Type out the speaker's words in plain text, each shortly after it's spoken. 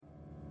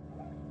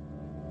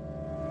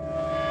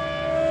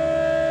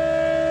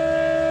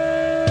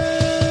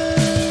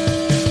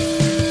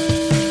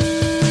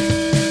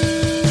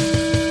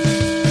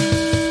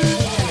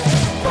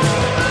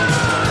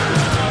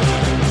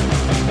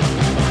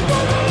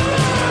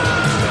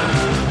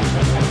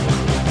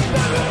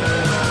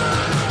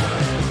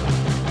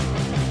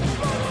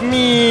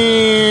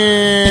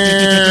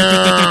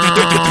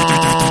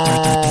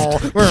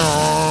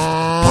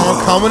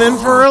coming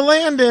in for a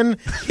landing.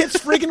 It's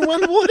freaking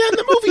When Will It End,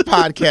 the movie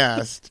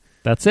podcast.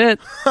 That's it.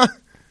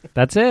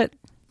 That's it.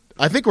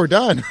 I think we're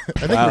done.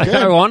 I think we're good.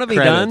 I want to be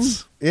done.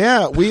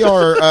 Yeah, we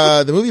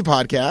are the movie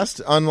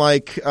podcast.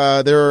 Unlike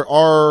there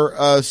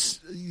are,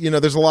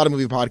 there's a lot of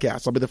movie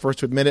podcasts. I'll be the first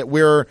to admit it.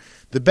 We're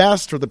the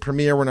best. We're the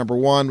premier. We're number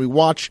one. We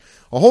watch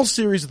a whole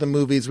series of the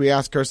movies. We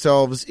ask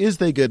ourselves, is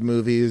they good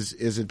movies?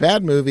 Is it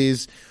bad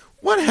movies?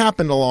 What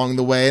happened along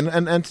the way?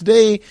 And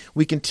today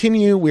we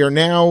continue. We are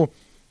now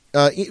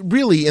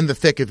really in the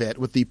thick of it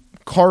with the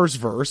Cars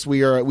verse.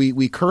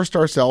 We cursed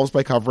ourselves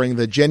by covering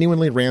the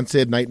genuinely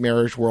rancid,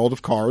 nightmarish world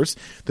of Cars,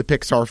 the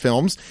Pixar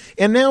films,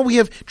 and now we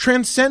have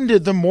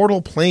transcended the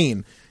mortal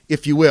plane,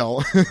 if you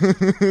will,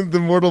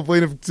 the mortal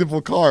plane of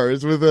simple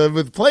cars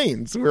with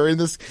planes. We're in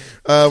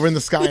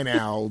the sky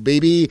now,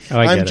 baby.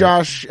 I'm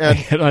Josh,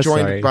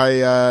 joined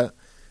by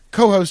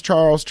co-host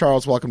Charles.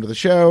 Charles, welcome to the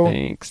show.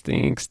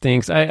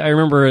 Thanks. I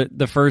remember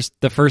the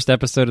first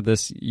episode of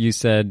this. You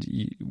said,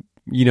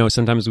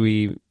 sometimes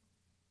we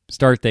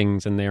start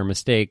things and they are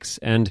mistakes,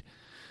 and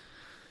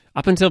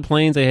up until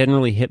planes, they hadn't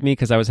really hit me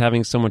because I was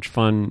having so much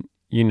fun,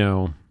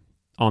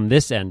 on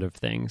this end of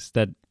things,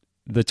 that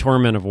the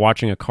torment of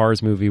watching a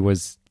Cars movie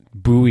was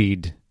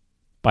buoyed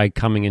by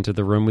coming into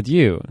the room with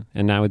you,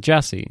 and now with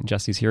Jesse.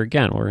 Jesse's here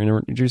again. We're going to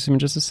introduce him in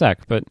just a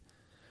sec, but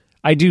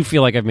I do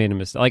feel like I've made a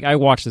mistake. Like, I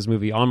watched this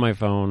movie on my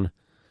phone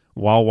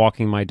while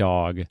walking my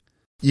dog.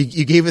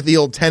 You gave it the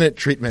old Tenet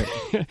treatment.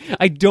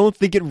 I don't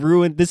think it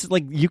ruined. This is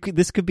like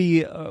this could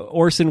be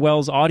Orson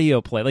Welles'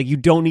 audio play. Like, you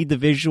don't need the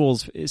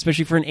visuals,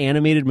 especially for an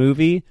animated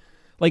movie.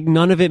 Like,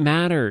 none of it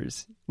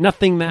matters.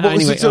 Nothing matters. Well,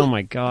 anyway, so oh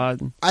my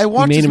god! I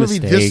watched this movie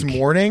this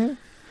morning,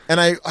 and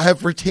I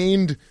have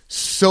retained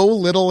so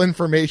little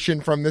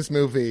information from this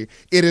movie.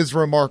 It is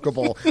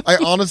remarkable. I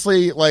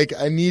honestly,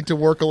 I need to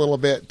work a little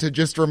bit to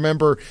just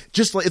remember.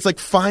 It's like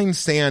fine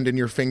sand in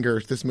your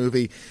fingers, this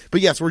movie.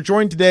 But yes, we're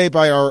joined today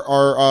by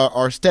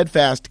our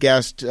steadfast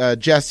guest,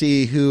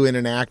 Jesse, who in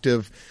an act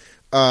of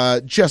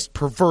just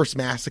perverse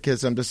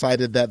masochism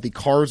decided that the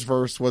Cars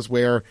verse was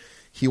where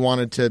he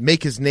wanted to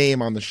make his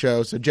name on the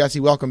show. So, Jesse,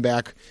 welcome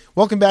back.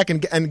 Welcome back,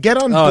 and get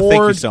on board.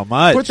 Thank you so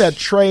much. Put that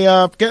tray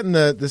up. Get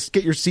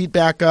your seat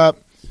back up.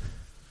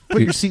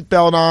 Put your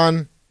seatbelt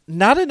on.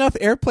 Not enough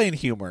airplane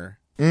humor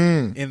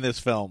in this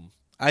film.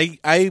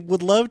 I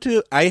would love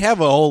to. I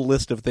have a whole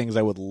list of things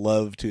I would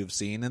love to have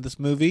seen in this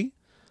movie.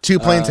 Two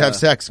planes have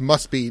sex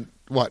must be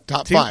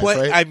top five,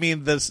 right? I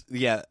mean,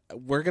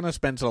 we're going to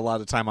spend a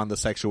lot of time on the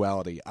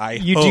sexuality.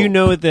 You do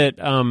know that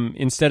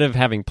instead of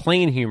having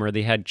plain humor,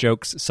 they had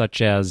jokes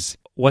such as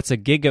what's a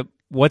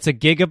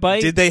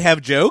gigabyte? Did they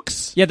have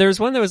jokes? Yeah, there was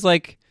one that was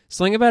like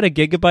something about a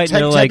gigabyte.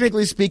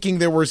 Technically speaking,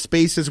 there were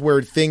spaces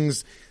where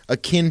things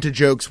akin to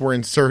jokes were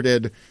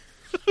inserted.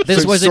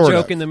 This was a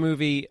joke in the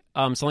movie.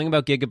 Something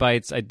about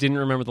gigabytes. I didn't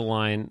remember the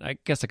line. I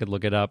guess I could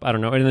look it up. I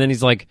don't know. And then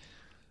he's like,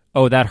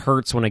 oh, that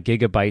hurts when a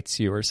gigabytes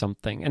you or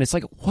something. And it's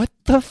like, what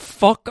the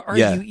fuck are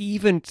you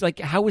even... Like,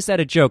 how is that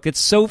a joke? It's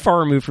so far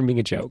removed from being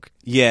a joke.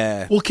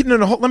 Yeah. Well,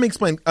 let me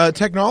explain.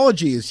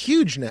 Technology is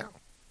huge now.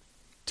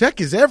 Tech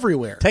is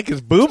everywhere. Tech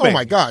is booming. Oh,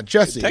 my God,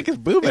 Jesse. Tech is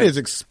booming. It is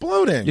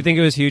exploding. You think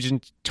it was huge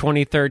in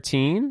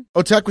 2013?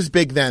 Oh, tech was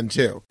big then,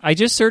 too. I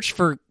just searched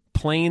for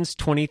Planes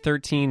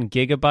 2013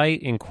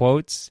 gigabyte in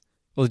quotes.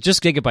 Well,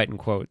 just gigabyte in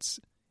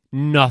quotes.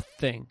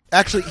 Nothing.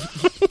 Actually,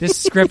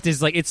 this script is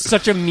like, it's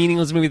such a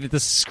meaningless movie that the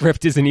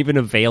script isn't even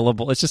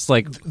available. It's just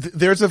like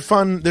there's a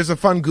fun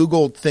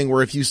Google thing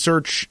where if you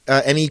search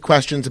any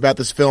questions about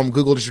this film,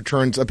 Google just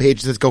returns a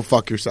page that says "Go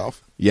fuck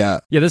yourself." Yeah.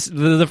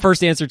 The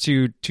first answer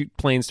to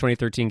Planes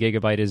 2013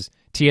 gigabyte is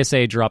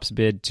TSA drops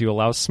bid to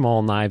allow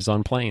small knives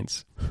on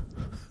planes.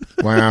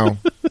 Wow.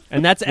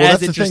 And that's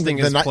as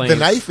interesting as planes. The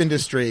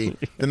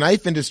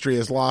knife industry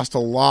has lost a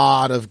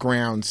lot of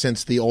ground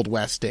since the Old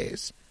West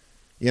days.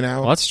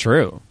 Well, that's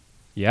true.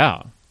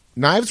 Yeah.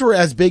 Knives were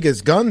as big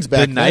as guns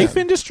back then. The knife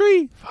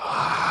industry?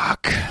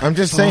 Fuck. I'm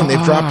just saying,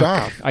 they've dropped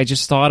off. I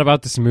just thought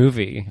about this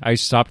movie. I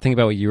stopped thinking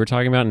about what you were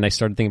talking about, and I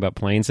started thinking about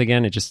planes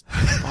again. It just...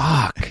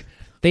 fuck.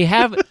 They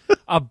have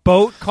a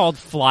boat called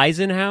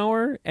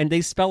Fleisenhauer, and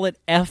they spell it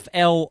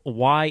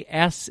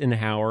Flys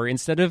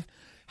instead of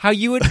how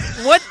you would...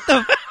 What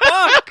the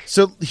fuck?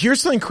 So here's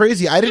something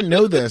crazy. I didn't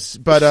know this,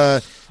 but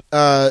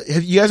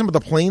have you guys know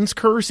about the planes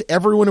curse?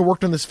 Everyone who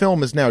worked on this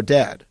film is now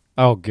dead.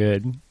 Oh,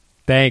 good.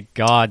 Thank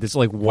God. It's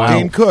like, wow.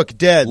 Dane Cook,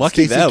 dead.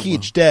 Lucky Stacy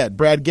Keach, dead.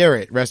 Brad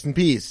Garrett, rest in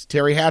peace.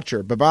 Terry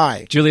Hatcher,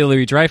 bye-bye. Julia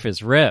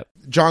Louis-Dreyfus, rip.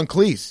 John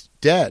Cleese,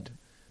 dead.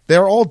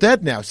 They're all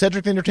dead now.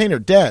 Cedric the Entertainer,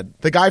 dead.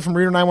 The guy from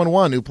Reno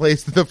 911 who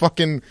plays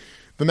the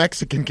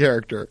Mexican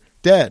character,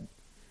 dead.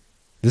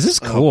 This is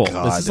cool.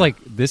 Oh,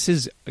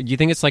 You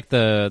think it's like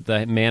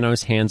the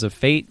Manos Hands of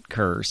Fate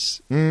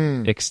curse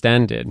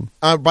extended?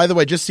 By the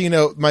way, just so you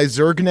know, my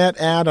Zergnet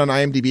ad on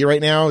IMDb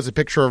right now is a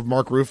picture of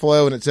Mark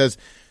Ruffalo, and it says,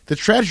 "The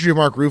tragedy of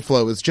Mark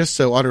Ruffalo is just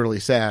so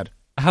utterly sad."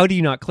 how do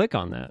you not click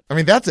on that? I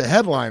mean, that's a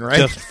headline, right?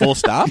 Just full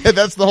stop. Yeah,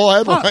 that's the whole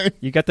headline.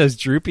 You got those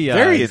droopy eyes.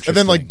 Very interesting. And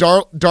then like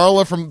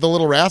Darla from The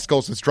Little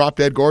Rascals is drop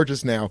dead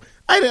gorgeous now.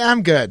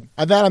 I'm good.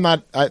 That I'm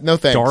not. No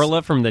thanks.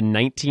 Darla from the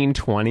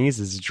 1920s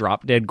is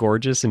drop dead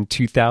gorgeous in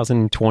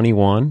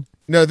 2021.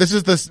 No, this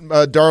is the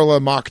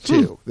Darla Mach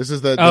 2. This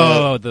is the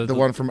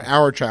one from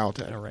our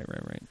childhood. Oh, right.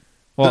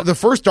 Well, The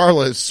first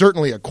Darla is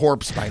certainly a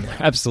corpse by now.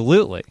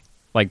 absolutely.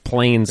 Like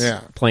planes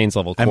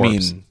level corpse. I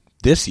mean,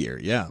 this year,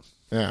 yeah.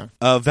 Yeah.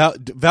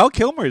 Val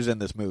Kilmer is in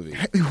this movie.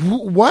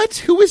 What?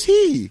 Who is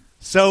he?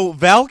 So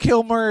Val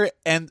Kilmer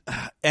and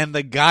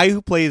the guy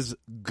who plays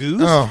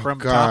Goose from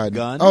Top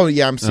Gun. Oh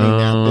yeah, I'm seeing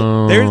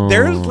that.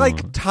 There's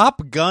like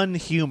Top Gun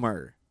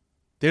humor.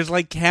 There's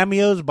like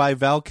cameos by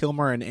Val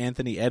Kilmer and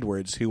Anthony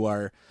Edwards, who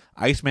are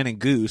Iceman and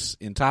Goose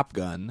in Top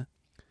Gun.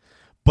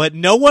 But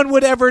no one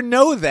would ever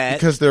know that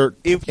because they're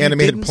if you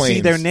animated didn't planes.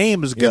 see their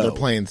names go. Yeah, they're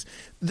planes.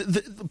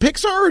 The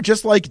Pixar are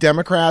just like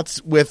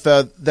Democrats with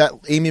that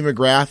Amy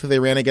McGrath who they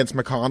ran against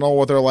McConnell,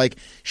 where they're like,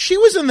 she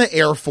was in the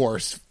Air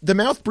Force. The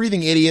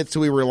mouth-breathing idiots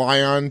who we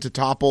rely on to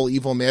topple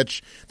evil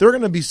Mitch, they're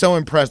going to be so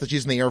impressed that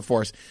she's in the Air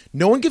Force.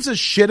 No one gives a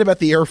shit about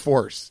the Air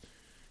Force.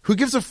 Who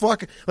gives a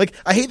fuck? Like,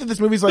 I hate that this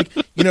movie's like,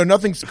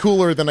 nothing's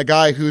cooler than a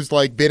guy who's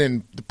like been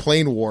in the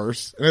plane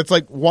wars. And it's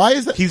like, why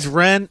is that?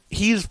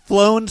 He's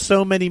flown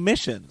so many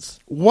missions.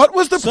 What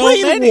was the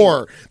plane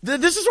war?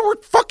 This is what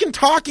we're fucking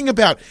talking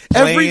about.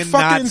 Every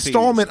fucking Nazis.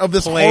 Installment of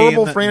this Plane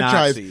horrible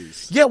franchise.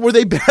 Nazis. Yeah, were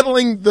they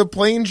battling the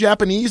plane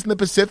Japanese in the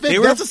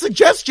Pacific? That's a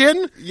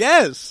suggestion.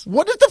 Yes.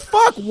 What the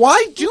fuck?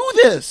 Why do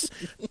this?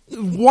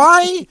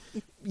 Why?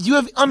 You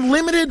have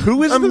unlimited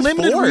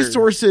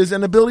resources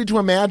and ability to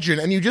imagine,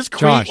 and you just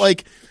create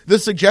like the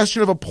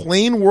suggestion of a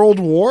plane world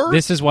war?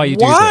 This is why you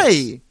do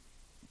this.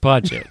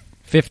 Budget,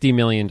 $50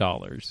 million.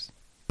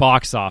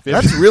 Box office.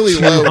 That's really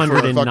low for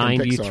a fucking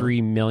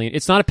 $293 million.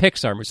 It's not a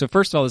Pixar movie. So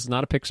first of all, this is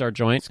not a Pixar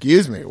joint.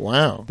 Excuse me.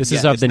 Wow. This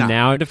is of the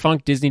now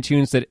defunct Disney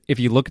Toons that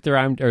if you look at their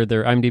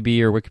IMDb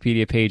or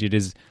Wikipedia page, it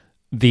is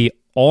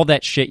all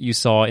that shit you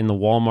saw in the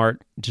Walmart,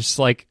 just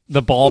like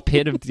the ball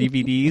pit of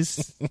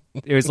DVDs.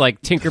 It was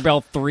like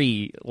Tinkerbell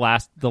 3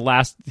 the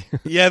last.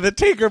 Yeah, the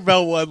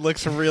Tinkerbell one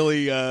looks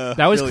really.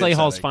 That was really Clay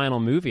Hall's exciting. final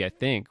movie, I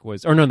think.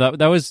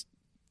 That was.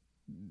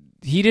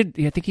 He did.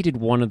 I think he did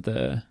one of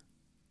the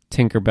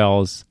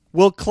Tinkerbells.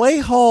 Well, Clay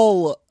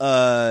Hall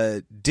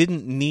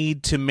didn't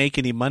need to make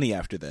any money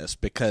after this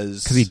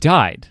because he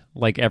died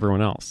like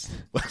everyone else.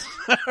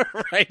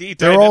 Right, he died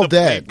they're in all a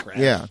dead. plane crash.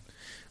 Yeah.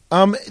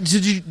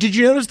 Did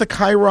you notice the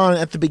Chiron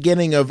at the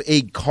beginning of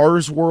a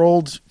Cars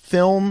World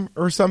film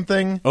or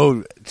something?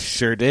 Oh,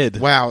 sure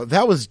did. Wow,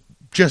 that was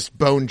just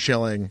bone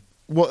chilling.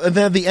 Well, and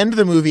then at the end of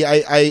the movie,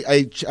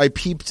 I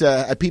peeped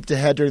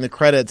ahead during the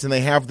credits, and they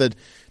have the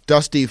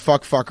Dusty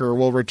fucker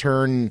will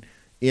return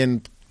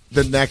in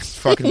the next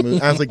fucking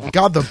movie. I was like,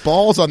 God, the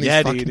balls on these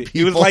fucking dude. people.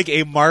 He was like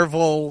a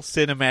Marvel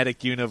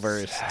Cinematic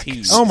Universe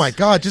tease. Oh my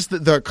God, just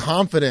the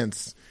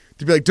confidence.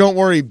 To be like, don't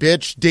worry,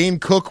 bitch. Dane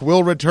Cook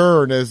will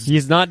return as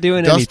he's not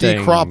doing Dusty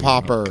anything. Crop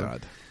Hopper. Oh,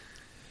 God.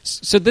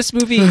 So this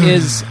movie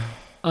is.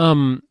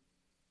 I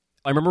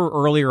remember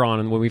earlier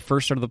on when we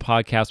first started the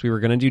podcast, we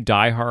were going to do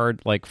Die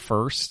Hard like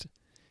first,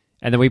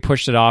 and then we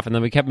pushed it off, and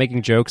then we kept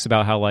making jokes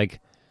about how like,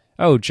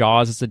 oh,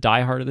 Jaws is the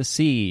Die Hard of the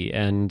sea,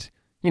 and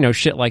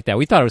shit like that.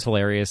 We thought it was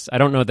hilarious. I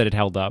don't know that it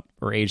held up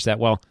or aged that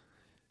well.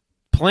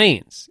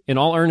 Planes, in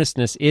all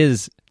earnestness,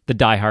 is the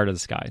Die Hard of the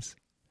skies.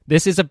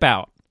 This is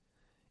about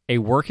a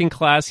working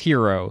class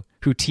hero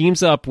who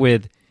teams up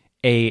with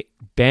a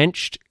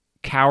benched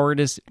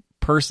cowardice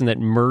person that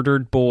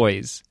murdered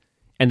boys,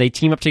 and they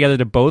team up together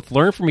to both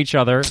learn from each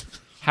other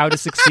how to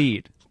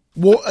succeed.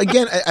 Well,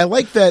 again, I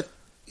like that.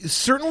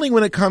 Certainly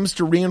when it comes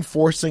to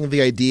reinforcing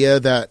the idea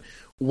that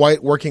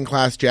white working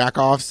class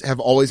jackoffs have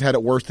always had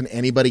it worse than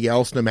anybody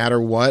else, no matter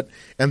what,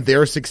 and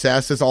their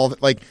success is all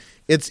like.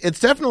 It's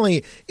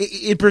definitely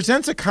it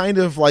presents a kind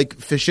of like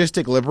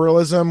fascistic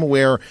liberalism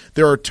where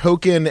there are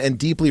token and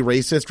deeply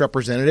racist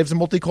representatives of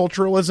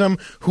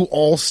multiculturalism who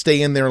all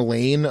stay in their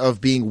lane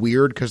of being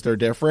weird because they're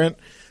different,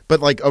 but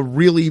like a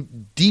really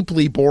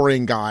deeply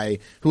boring guy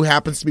who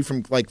happens to be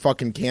from like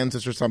fucking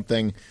Kansas or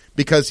something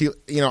because he,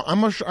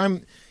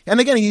 and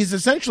again he's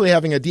essentially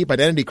having a deep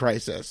identity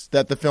crisis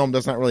that the film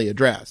does not really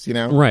address,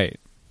 Right.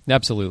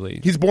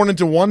 Absolutely. He's born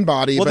into one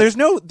body. Well,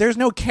 but there's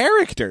no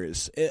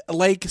characters.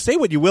 Like, say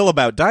what you will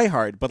about Die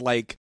Hard, but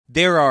like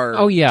there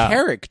are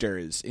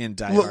characters in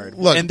Die Hard.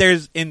 Look, and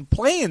there's in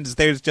Planes,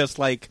 there's just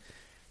like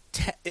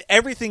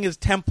everything is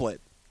template.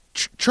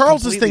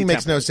 Charles's thing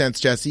makes no sense,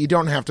 Jesse. You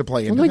don't have to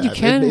play into well, that. You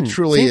can. It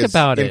truly Think is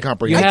about it.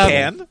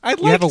 incomprehensible. I'd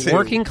you like have a to.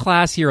 working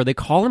class hero. They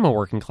call him a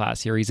working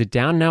class hero. He's a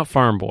down and out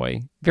farm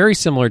boy, very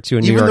similar to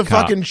a New Even York the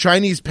cop. fucking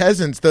Chinese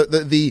peasants,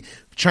 the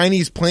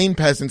Chinese plain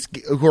peasants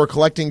who are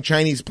collecting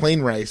Chinese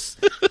plain rice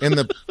in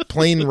the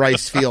plain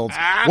rice fields.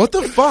 What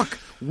the fuck?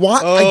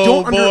 What?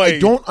 Oh, I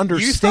don't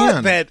understand. You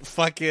thought that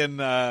fucking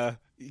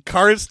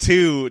Cars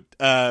 2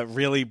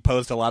 really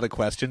posed a lot of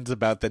questions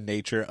about the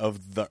nature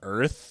of the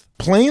Earth.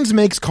 Planes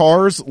makes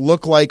cars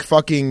look like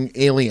fucking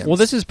aliens. Well,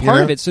 this is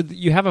part of it. So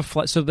you have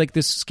so like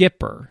this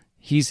skipper.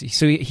 He's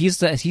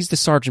the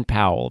Sergeant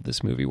Powell of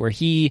this movie, where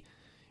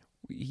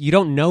you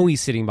don't know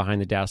he's sitting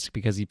behind the desk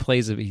because he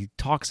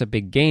talks a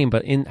big game.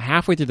 But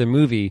halfway through the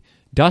movie,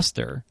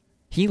 Duster,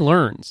 he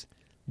learns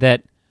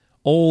that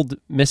old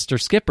Mr.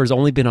 Skipper's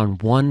only been on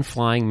one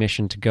flying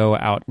mission to go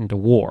out into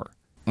war.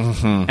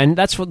 Mm-hmm. And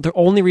that's the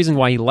only reason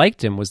why he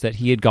liked him, was that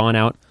he had gone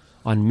out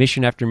on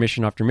mission after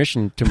mission after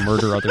mission to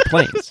murder other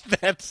planes.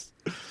 That's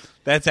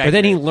But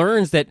then he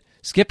learns that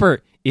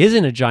Skipper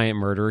isn't a giant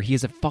murderer. He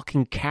is a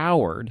fucking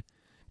coward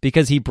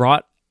because he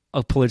brought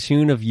a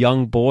platoon of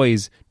young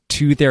boys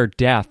to their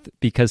death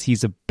because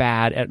he's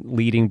bad at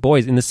leading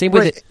boys. In the same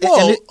way that...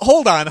 Whoa,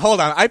 hold on.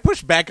 I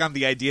push back on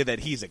the idea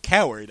that he's a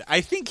coward.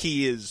 I think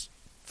he is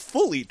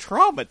fully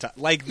traumatized.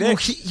 Like Well,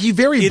 he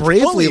very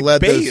bravely fully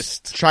led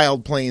based. those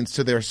child planes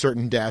to their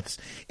certain deaths.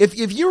 If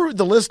you're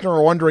the listener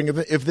are wondering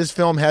if this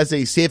film has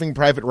a Saving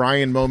Private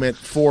Ryan moment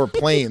for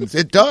planes,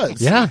 it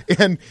does. Yeah,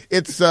 and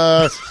it's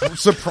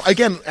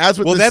again, as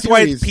with well, this that's why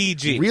series, it's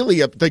PG.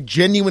 Really, like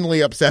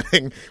genuinely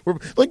upsetting. We're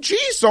like,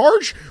 gee,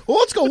 Sarge, well,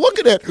 let's go look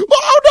at it.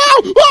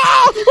 Oh no!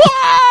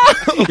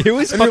 Ah! It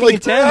was And fucking you're like,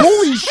 intense.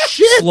 holy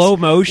shit! Slow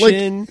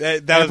motion.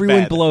 That was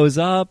everyone bad. blows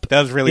up.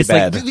 That was really It's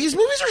bad. like, These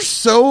movies are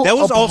so. That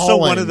was also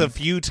one appalling. of the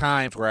few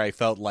times where I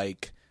felt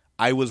like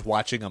I was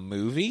watching a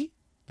movie,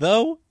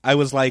 though. I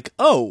was like,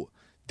 oh,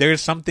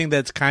 there's something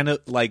that's kind of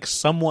like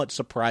somewhat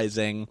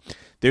surprising.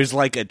 There's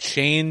like a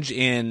change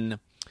in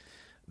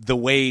the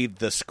way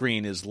the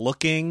screen is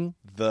looking.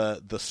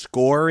 The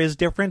score is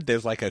different.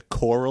 There's like a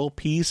choral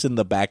piece in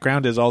the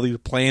background as all these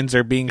planes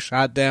are being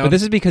shot down. But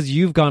this is because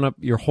you've gone up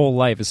your whole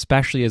life,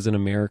 especially as an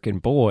American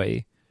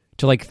boy,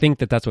 to like think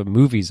that that's what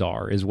movies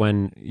are, is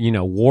when,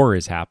 war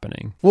is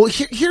happening. Well,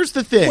 here's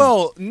the thing.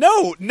 Well,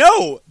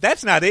 no,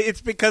 that's not it.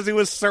 It's because it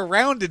was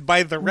surrounded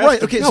by the rest Right,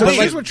 of okay, the so plane,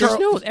 here's what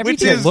Charles-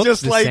 Everything is looks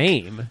just the like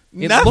same.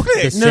 It nothing. looks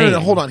the No, same. no,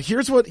 hold on.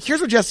 Here's what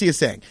Jesse is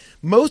saying.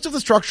 Most of the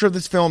structure of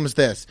this film is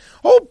this.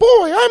 Oh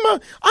boy,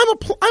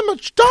 I'm a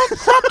dog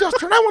crop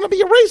duster and I want to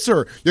be a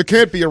racer. You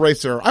can't be a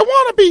racer. I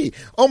want to be.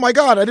 Oh my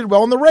god, I did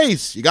well in the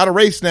race. You got to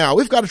race now.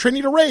 We've got to train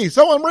you to race.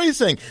 Oh, I'm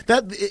racing.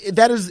 It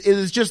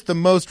is just the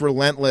most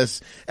relentless.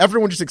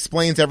 Everyone just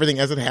explains everything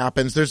as it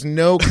happens. There's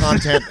no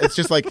content. It's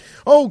just like,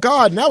 oh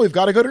god, now we've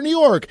got to go to New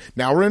York.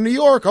 Now we're in New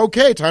York.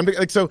 Okay, time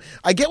to so.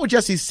 I get what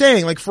Jesse's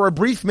saying. Like for a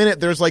brief minute,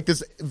 there's like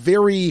this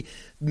very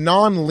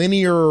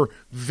non-linear,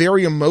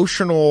 very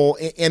emotional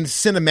and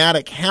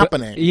cinematic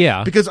happening.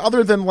 Yeah. Because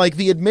other than like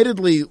the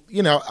admittedly,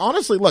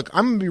 honestly, look,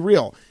 I'm going to be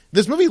real.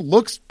 This movie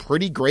looks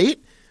pretty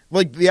great.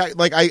 I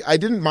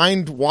didn't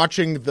mind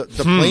watching the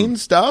plane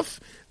stuff.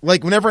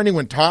 Like whenever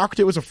anyone talked,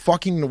 it was a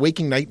fucking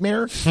waking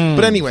nightmare.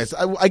 But anyways,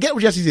 I get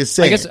what Jesse is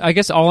saying. I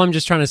guess all I'm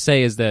just trying to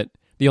say is that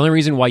the only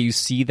reason why you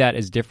see that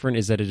as different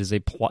is that it is a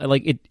plot.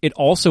 Like it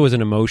also is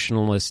an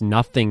emotionless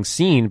nothing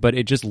scene, but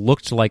it just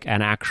looked like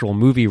an actual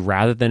movie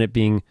rather than it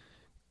being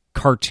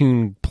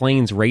cartoon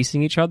planes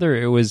racing each other.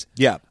 It was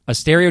a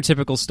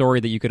stereotypical story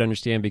that you could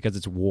understand because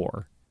it's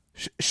war.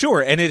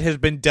 Sure, and it has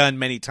been done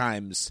many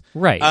times.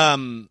 Right.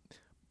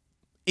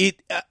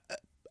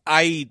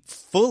 I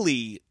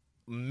fully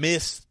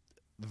miss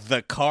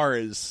the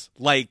cars.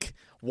 Like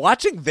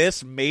watching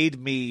this made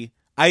me.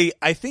 I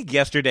think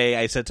yesterday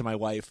I said to my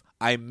wife,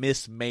 I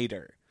miss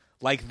Mater.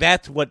 Like,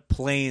 that's what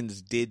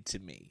planes did to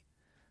me.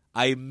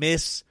 I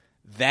miss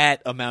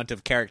that amount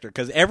of character.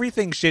 Because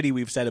everything shitty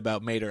we've said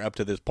about Mater up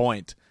to this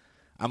point,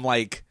 I'm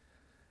like,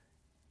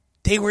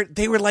 they were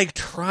like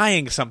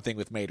trying something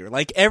with Mater.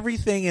 Like,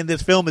 everything in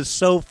this film is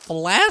so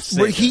flaccid.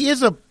 Well, he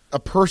is a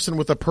person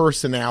with a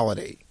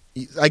personality.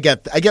 I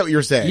get what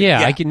you're saying. Yeah.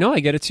 I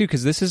get it too,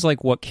 because this is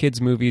like what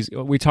kids' movies.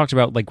 We talked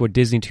about like what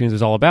Disney Toons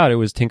was all about. It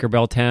was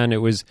Tinkerbell 10.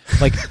 It was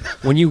like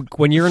when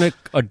you're an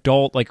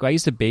adult. Like I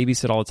used to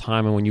babysit all the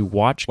time, and when you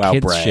watch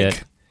kids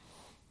shit.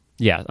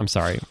 Yeah, I'm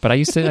sorry, but I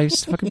used to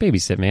fucking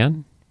babysit,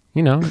 man.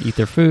 Eat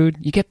their food.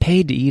 You get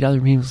paid to eat other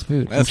people's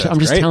food. I'm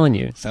just telling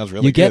you. Sounds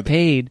really You good. get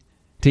paid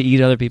to eat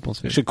other people's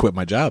I food. should quit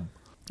my job.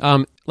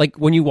 Like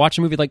when you watch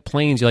a movie like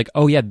Planes, you're like,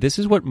 oh yeah, this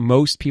is what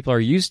most people are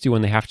used to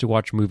when they have to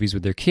watch movies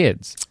with their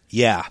kids.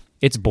 Yeah.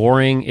 It's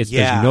boring. There's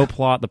no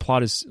plot. The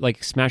plot is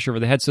like smash over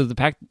the head. So the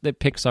fact that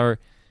Pixar,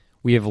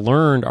 we have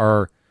learned,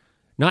 are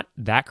not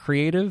that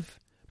creative,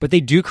 but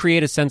they do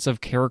create a sense of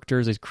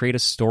characters. They create a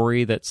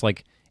story that's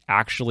like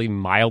actually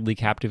mildly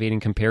captivating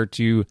compared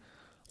to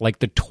like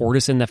the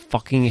tortoise and the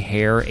fucking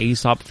hare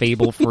Aesop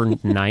fable for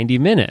 90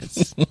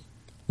 minutes,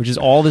 which is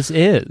all this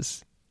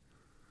is.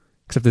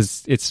 Except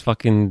it's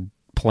fucking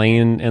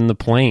Plane and the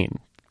Plane.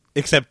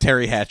 Except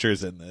Terry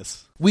Hatcher's in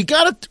this. We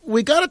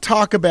gotta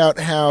talk about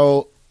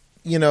how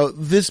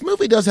this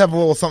movie does have a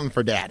little something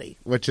for Daddy,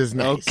 which is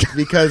nice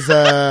because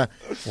A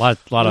lot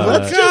of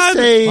let's just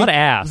say a lot of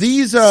ass.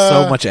 These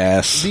So much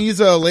ass.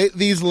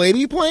 These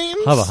lady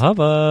planes. Hubba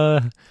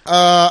hubba.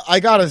 I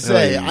gotta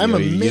say, Oy, I'm oy,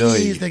 amazed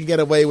oy. they can get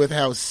away with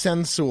how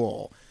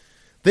sensual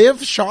They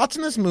have shots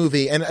in this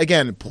movie, and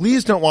again,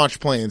 please don't watch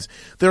Planes.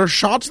 There are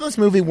shots in this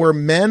movie where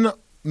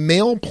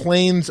male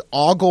planes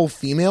ogle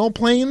female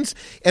planes,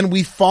 and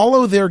we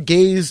follow their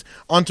gaze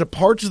onto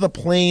parts of the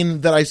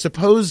plane that I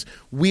suppose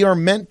we are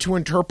meant to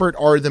interpret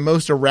are the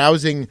most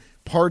arousing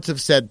parts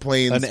of said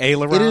planes. An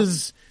aileron It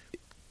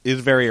is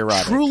very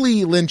erotic.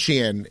 truly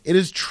Lynchian. It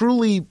is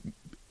truly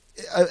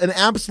an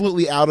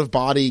absolutely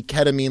out-of-body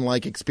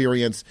ketamine-like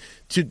experience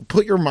to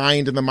put your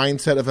mind in the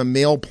mindset of a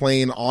male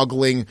plane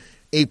ogling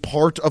a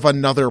part of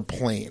another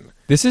plane.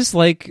 This is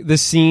like the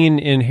scene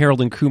in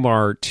Harold and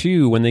Kumar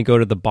 2 when they go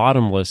to the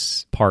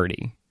bottomless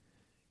party.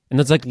 And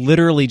that's like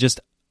literally just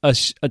a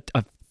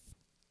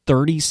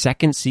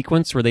 30-second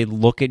sequence where they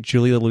look at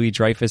Julia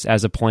Louis-Dreyfus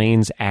as a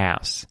plane's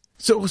ass.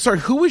 So, sorry,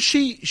 who was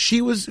she?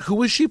 Who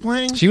was she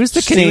playing? She was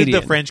the She Canadian.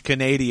 was the French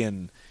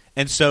Canadian.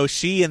 And so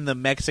she in the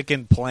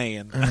Mexican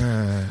plane.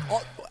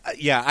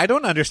 Yeah, I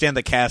don't understand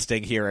the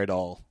casting here at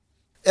all.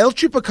 El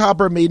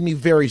Chupacabra made me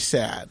very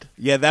sad.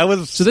 Yeah, that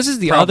was So this is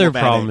the other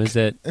problematic. problem is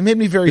that It made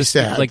me very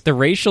sad. like the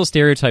racial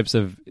stereotypes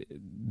of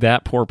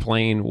that poor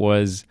plane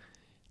was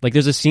like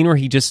there's a scene where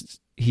he just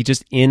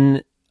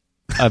in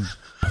a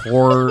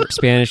poor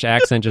Spanish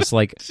accent just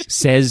like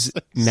says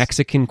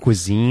Mexican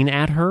cuisine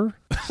at her,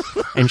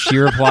 and she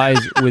replies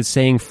with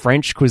saying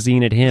French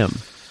cuisine at him.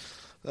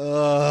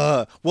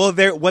 Well,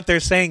 what they're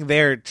saying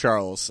there,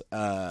 Charles,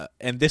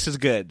 and this is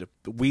good.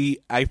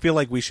 I feel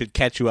like we should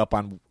catch you up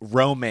on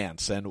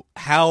romance and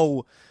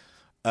how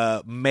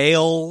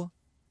male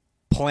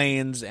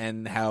planes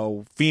and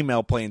how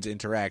female planes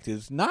interact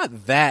is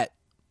not that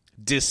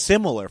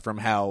dissimilar from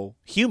how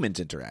humans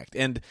interact.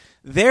 And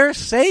they're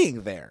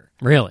saying there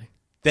Really?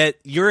 that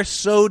you're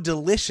so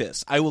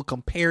delicious. I will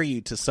compare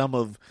you to some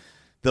of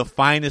the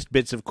finest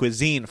bits of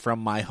cuisine from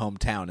my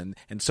hometown.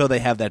 And so they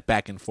have that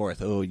back and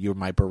forth. Oh, you're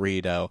my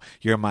burrito.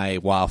 You're my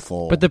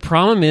waffle. But the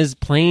problem is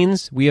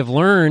planes, we have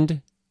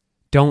learned,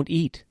 don't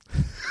eat.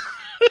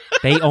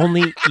 They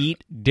only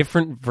eat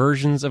different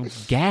versions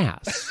of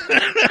gas.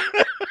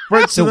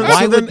 right, So then-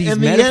 why then would these in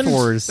the end-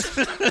 metaphors?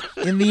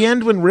 in the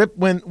end,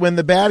 when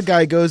the bad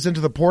guy goes into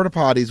the porta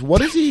potties,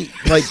 what is he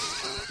like?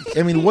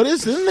 I mean, what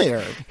is in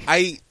there?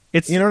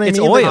 It's You know what I it's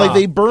mean? Oil. Like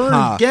they burn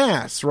Huh.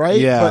 gas, right?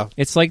 Yeah. But,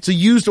 It's like so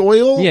used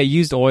oil. yeah,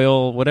 used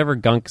oil, whatever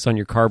gunk's on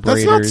your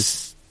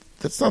carburetors.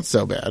 That's not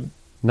so bad.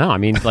 No, I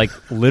mean like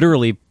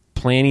literally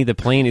Planny the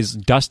plane is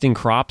dusting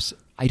crops.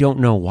 I don't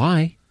know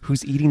why.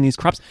 Who's eating these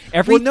crops?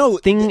 Well, no,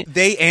 Everything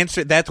they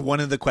answer. That's one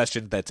of the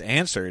questions that's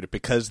answered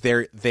because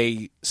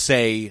they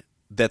say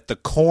that the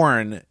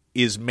corn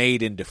is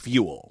made into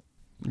fuel.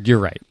 You're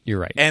right. You're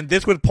right. And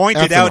this was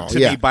pointed Ethanol, out to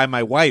yeah. me by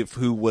my wife,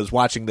 who was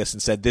watching this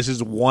and said, "This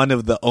is one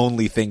of the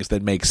only things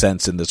that makes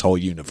sense in this whole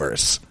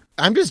universe."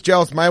 I'm just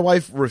jealous. My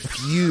wife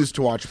refused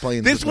to watch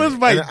Planes. This with was me,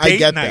 my and I date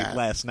get night that.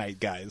 last night,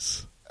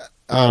 guys.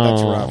 Oh,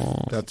 that's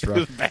rough. That's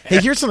rough.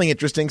 Hey, here's something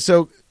interesting.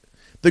 So,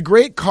 the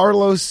great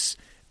Carlos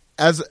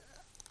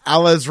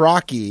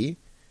Alazraqui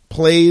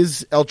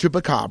plays El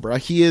Chupacabra.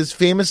 He is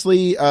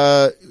famously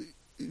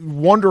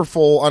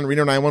wonderful on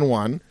Reno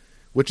 911,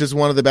 which is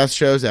one of the best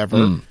shows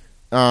ever,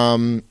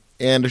 and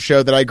a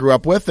show that I grew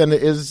up with, and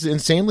it is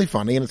insanely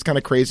funny, and it's kind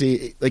of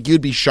crazy. Like,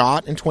 you'd be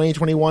shot in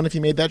 2021 if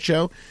you made that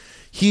show.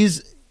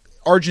 He's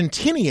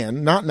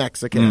Argentinian, not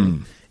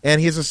Mexican. And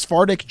he has a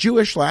Sephardic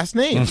Jewish last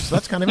name, so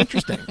that's kind of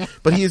interesting.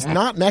 But he is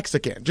not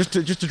Mexican. Just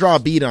to draw a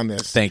beat on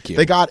this. Thank you.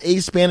 They got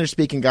a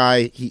Spanish-speaking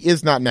guy. He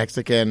is not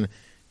Mexican.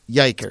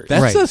 Yikers.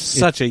 That's Right.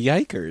 such a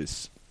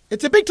yikers.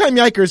 It's a big-time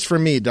yikers for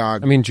me,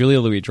 dog. I mean, Julia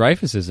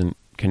Louis-Dreyfus isn't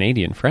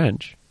Canadian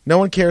French. No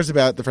one cares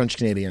about the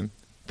French-Canadian.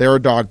 They're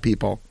dog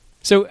people.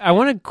 So I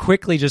want to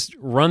quickly just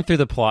run through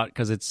the plot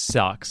because it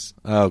sucks.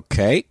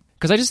 Okay.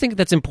 Because I just think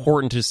that's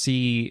important to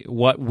see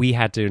what we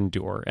had to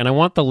endure. And I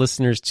want the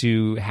listeners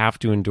to have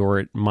to endure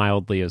it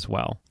mildly as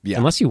well. Yeah.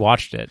 Unless you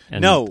watched it.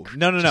 And No.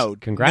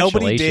 just Congratulations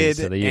Nobody did,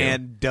 to the you.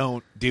 and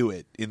don't do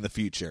it in the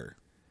future.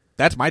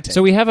 That's my take.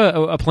 So we have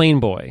a plain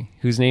boy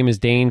whose name is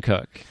Dane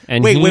Cook.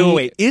 And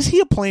Wait. Is he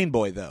a plain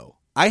boy, though?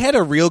 I had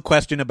a real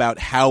question about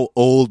how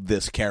old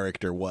this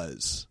character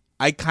was.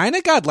 I kind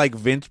of got like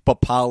Vince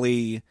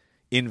Papali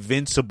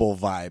Invincible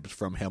vibes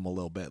from him a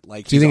little bit.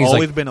 Like Do you think he's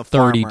always like been a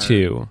farmer.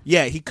 32?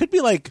 Yeah, he could be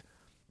like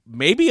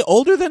maybe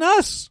older than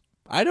us.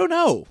 I don't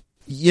know.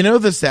 You know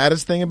the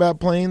saddest thing about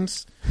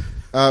Planes?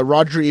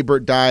 Roger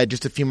Ebert died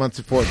just a few months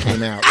before it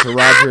came out, so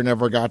Roger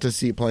never got to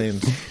see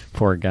Planes.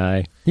 Poor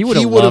guy. He He would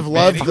have would've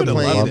loved, loved He the would've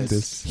Planes. loved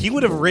this. He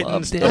would have written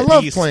Loved it. I a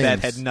love piece Planes. that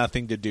had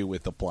nothing to do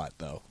with the plot,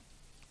 though.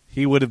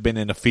 He would have been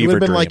in a It fever would have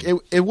been dream.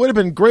 like it would have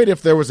been great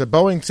if there was a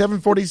Boeing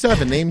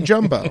 747 named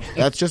Jumbo.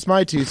 That's just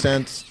my 2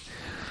 cents.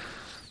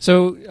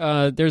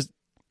 So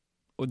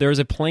there's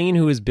a plane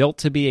who is built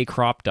to be a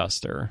crop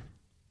duster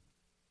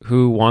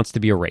who wants to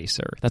be a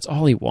racer. That's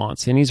all he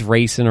wants. And he's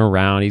racing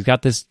around. He's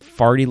got this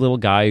farty little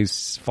guy who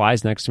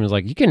flies next to him and is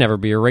like, you can never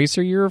be a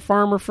racer. You're a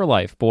farmer for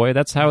life, boy.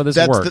 That's how this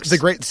That's works. the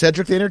great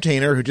Cedric the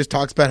Entertainer who just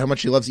talks about how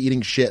much he loves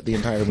eating shit the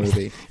entire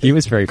movie. He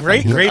was very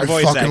great funny. I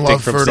voice fucking acting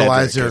love from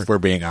fertilizer. Cedric, if we're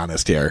being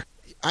honest here.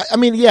 I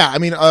mean, yeah. I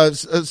mean, a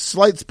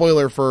slight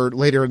spoiler for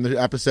later in the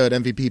episode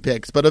MVP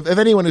picks, but if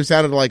anyone who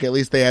sounded like at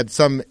least they had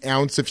some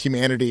ounce of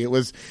humanity, it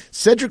was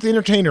Cedric the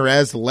Entertainer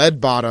as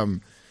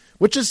Leadbottom,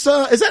 which is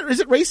is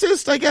it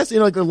racist? I guess, you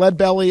know, like the Lead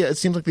Belly. It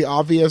seems like the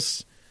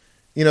obvious,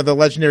 you know, the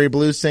legendary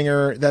blues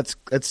singer.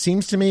 It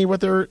seems to me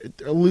what they're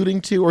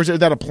alluding to, or is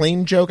that a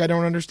plain joke? I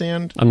don't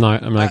understand. I'm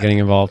not getting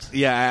involved.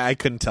 Yeah, I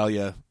couldn't tell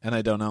you, and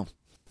I don't know.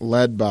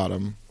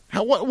 Leadbottom.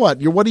 What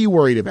are you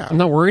worried about? I'm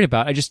not worried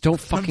about it. I just don't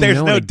fucking There's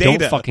know. no I data.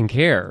 don't fucking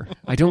care.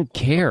 I don't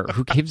care.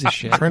 Who gives a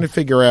shit? Trying to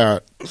figure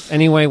out.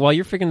 Anyway, while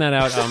you're figuring that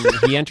out,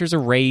 he enters a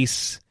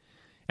race,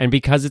 and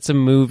because it's a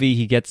movie,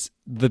 he gets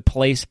the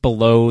place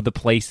below the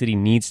place that he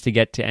needs to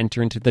get to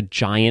enter into the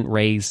giant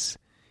race.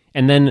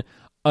 And then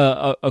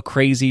a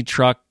crazy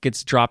truck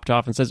gets dropped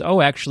off and says,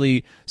 "Oh,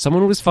 actually,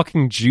 someone was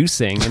fucking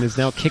juicing and is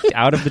now kicked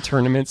out of the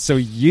tournament. So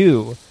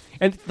you..."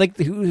 And like,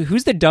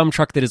 who's the dumb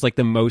truck that is like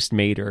the most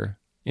mater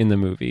in the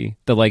movie?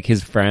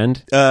 His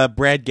friend?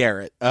 Brad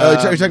Garrett. You're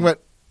talking about,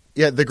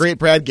 the great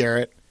Brad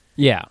Garrett.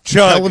 Yeah.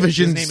 Chug.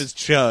 Television's- His name is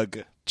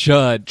Chug.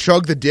 Chud.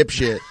 Chug the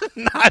dipshit.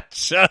 Not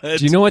Chud.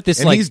 Do you know what this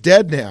And he's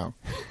dead now.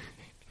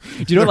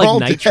 do you know they're all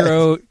what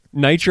like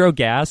nitro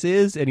gas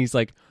is? And he's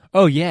like,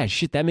 "Oh yeah,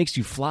 shit, that makes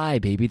you fly,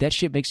 baby. That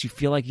shit makes you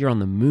feel like you're on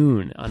the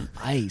moon on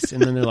ice."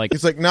 And then they're like,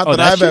 He's like, "Not "Oh, that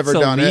I've shit's ever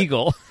done it."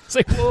 illegal." It's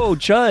like, whoa,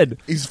 Chud.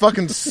 He's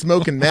fucking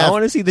smoking meth. I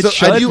wanna see the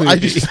Chud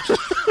movie.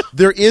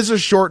 There is a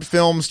short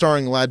film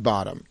starring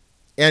Leadbottom,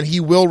 and he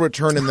will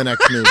return in the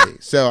next movie.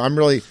 So I'm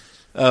really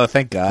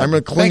Thank God. I'm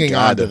really clinging Thank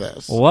God. on to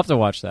this. We'll have to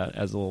watch that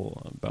as a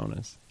little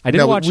bonus. I did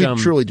No, watch. we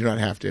truly do not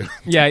have to.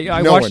 Yeah,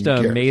 I No watched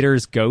one cares.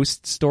 Mater's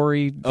Ghost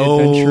Story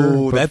adventure.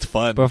 Oh, that's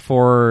fun.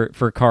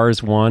 For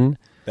Cars 1.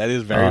 That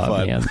is very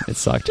fun. Man, it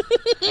sucked.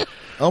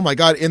 Oh my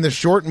God! In the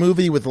short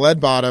movie with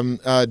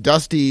Leadbottom,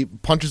 Dusty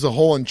punches a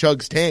hole in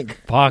Chug's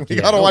tank. Fuck You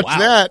yeah. gotta watch wow.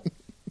 that.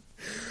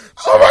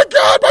 Oh my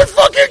God! My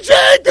fucking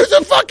tank! There's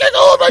a fucking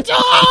hole in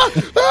my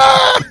tank!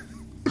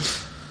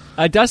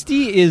 Ah!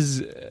 Dusty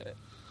is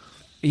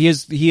he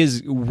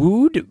is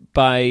wooed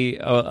by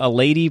a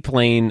lady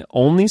plane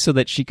only so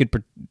that she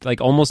could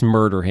almost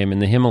murder him in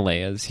the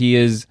Himalayas. He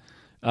is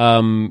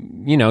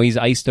he's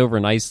iced over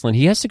in Iceland.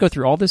 He has to go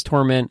through all this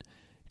torment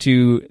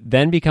to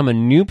then become a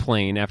new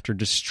plane after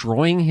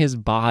destroying his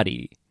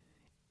body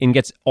and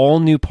gets all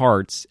new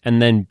parts and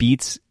then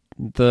beats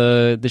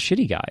the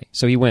shitty guy.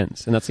 So he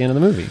wins, and that's the end of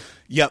the movie.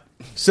 Yep.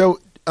 So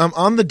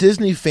on the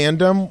Disney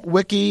fandom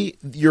wiki,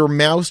 your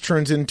mouse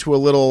turns into a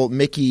little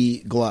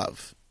Mickey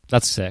glove.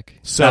 That's sick.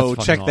 So That's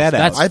fucking check awesome. that out.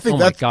 That's, I think oh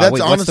my that's- God. that's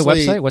Wait, what's the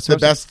honestly website? What's the website?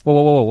 best-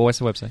 Whoa. What's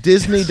the website?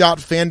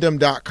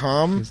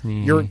 Disney.fandom.com.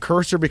 Disney. Your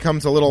cursor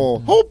becomes a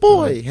little oh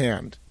boy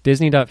hand.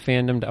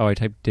 Disney.fandom. Oh, I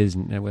typed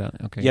Disney.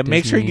 Okay. Yeah,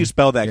 make sure Disney. you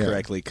spell that Yeah.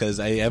 correctly, because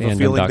I have a Fandom.com.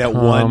 feeling that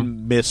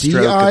one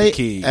misstroke of the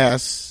key.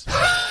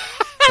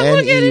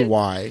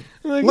 DISNEY.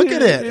 Look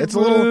at it. It's a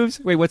little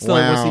moves. Wait, what's the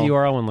Wow.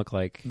 URL one look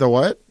like? the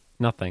what?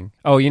 Nothing.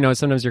 Oh,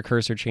 sometimes your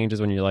cursor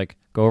changes when you're like,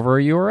 go over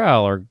a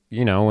URL or,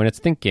 when it's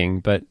thinking,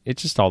 but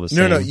it's just all the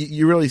same. No,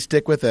 you really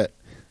stick with it.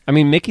 I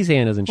mean, Mickey's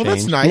hand doesn't Well,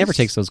 change. that's nice. He never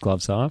takes those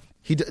gloves off.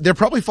 They're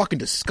probably fucking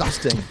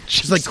disgusting.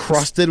 Just like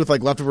crusted with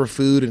like leftover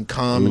food and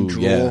cum and Ooh,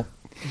 drool. yeah.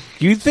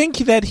 You think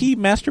that he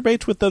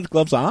masturbates with those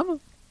gloves on?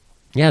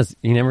 Yes,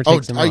 he never Oh,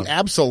 takes them off.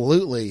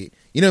 absolutely.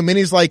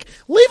 Minnie's like,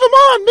 leave him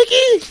on,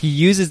 Mickey. He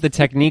uses the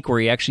technique where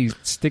he actually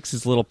sticks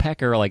his little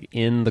pecker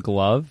in the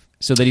glove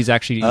so that he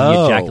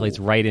Oh. ejaculates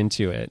right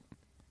into it.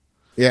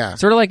 Yeah.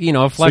 Sort of like, a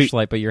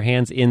fleshlight, but your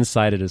hand's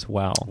inside it as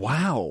well.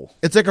 Wow.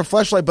 It's like a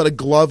fleshlight, but a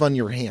glove on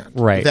your hand.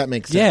 Right. If that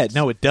makes Yeah, sense.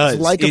 no, it does.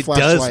 It's like a It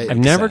does fleshlight. make I've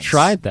never sense.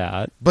 tried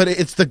that. But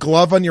it's the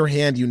glove on your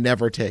hand you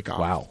never take off.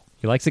 Wow.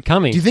 He likes it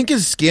coming. Do you think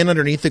his skin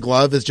underneath the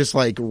glove is just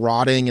like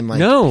rotting and like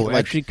no, like,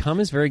 actually, cum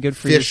is very good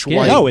for your fish skin.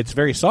 white. No, it's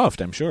very soft,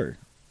 I'm sure.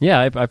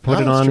 Yeah, I put Oh, it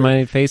that's on true.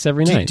 my face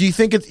every night. Do you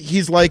think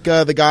he's like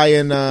the guy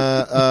in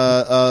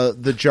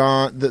the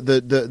John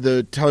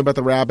the Tell Me About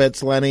the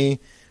Rabbits, Lenny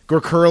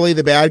Curly,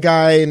 the bad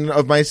guy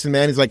of Mice and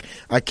Men? He's like,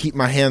 I keep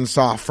my hands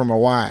soft for my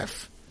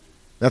wife.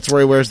 That's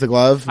where he wears the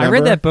glove. I read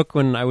remember? that book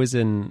when I was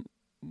in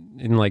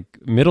like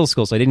middle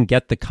school, so I didn't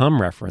get the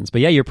cum reference.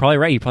 But yeah, you're probably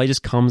right. He probably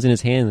just comes in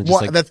his hand and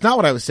just Well, that's not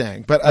what I was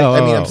saying. But Oh,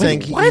 I mean, oh, I'm oh.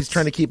 saying What? he's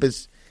trying to keep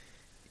his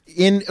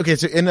in. Okay,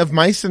 so in Of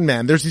Mice and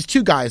Men, there's these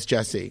two guys,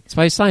 Jesse, it's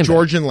by Steinbeck.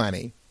 George and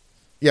Lenny.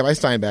 Yeah, by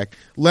Steinbeck.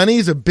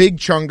 Lenny's a big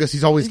chungus.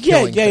 He's always Yeah,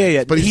 killing yeah.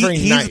 things, But he's very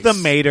he's nice. the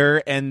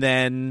mater, and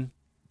then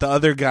the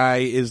other guy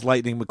is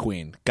Lightning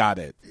McQueen. Got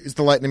it. Is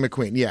the Lightning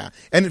McQueen, yeah.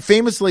 And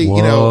famously, if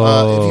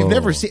you've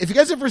never seen, if you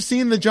guys ever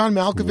seen the John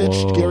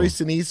Malkovich, Whoa. Gary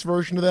Sinise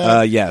version of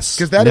that, Yes.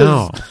 because that is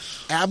No.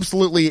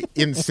 absolutely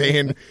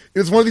insane.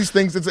 It's one of these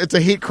things. It's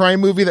a hate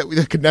crime movie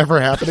that could never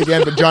happen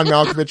again. But John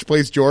Malkovich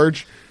plays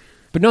George.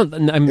 But no,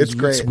 It's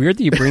great. It's weird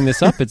that you bring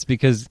this up. It's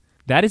because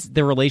that is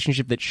the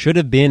relationship that should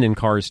have been in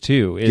Cars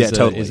 2.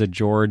 Totally. Is a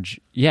George,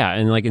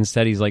 and like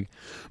instead he's like,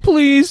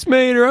 please,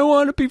 Mater, I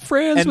want to be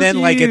friends with you. And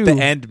then like at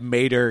the end,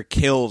 Mater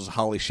kills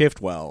Holly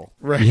Shiftwell.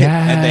 Right.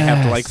 Yeah. And they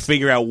have to like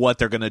figure out what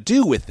they're going to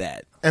do with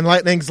that. And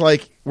Lightning's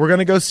like, we're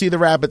gonna go see the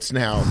rabbits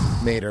now,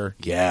 Mater.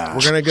 Yeah.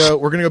 We're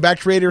gonna go back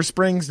to Radiator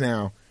Springs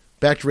now.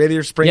 Back to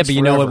Radiator Springs. Yeah, but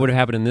you know forever. what would have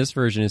happened in this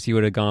version is he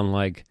would have gone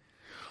like,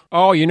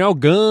 oh,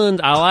 guns.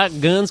 I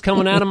like guns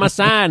coming out of my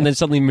side, and then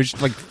suddenly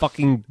like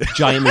fucking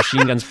giant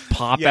machine guns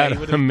pop out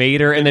of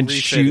Mater and then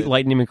shoot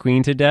Lightning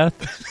McQueen to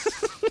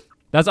death.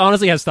 That's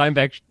honestly how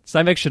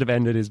Steinbeck should have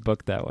ended his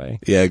book that way.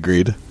 Yeah,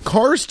 agreed.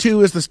 Cars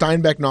 2 is the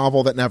Steinbeck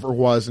novel that never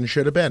was and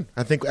should have been.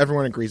 I think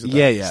everyone agrees with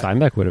that. Yeah.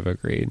 Steinbeck would have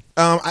agreed.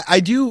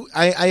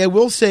 I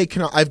will say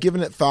I've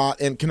given it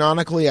thought, and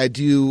canonically I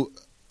do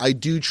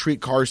treat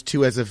Cars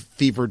 2 as a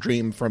fever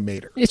dream from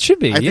Mater. It should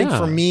be. I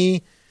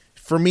think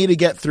for me to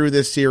get through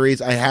this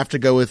series, I have to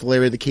go with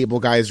Larry the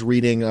Cable Guy's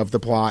reading of the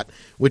plot,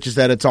 which is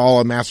that it's all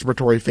a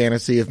masturbatory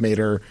fantasy of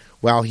Mater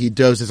while he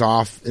dozes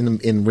off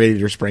in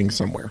Radiator Springs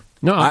somewhere.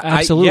 No,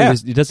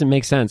 absolutely. It doesn't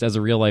make sense as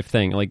a real life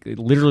thing. Like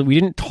literally, we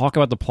didn't talk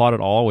about the plot at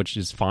all, which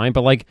is fine.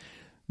 But like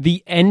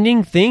the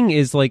ending thing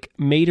is like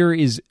Mater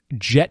is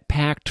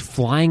jetpacked,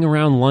 flying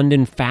around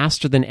London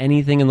faster than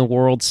anything in the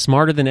world,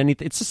 smarter than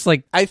anything. It's just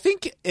like I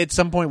think at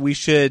some point we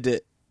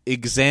should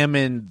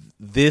examine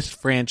this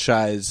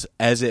franchise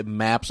as it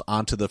maps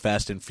onto the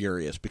Fast and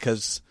Furious,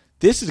 because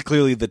this is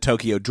clearly the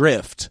Tokyo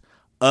Drift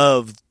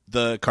of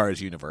the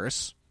Cars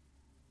universe.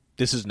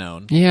 This is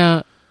known.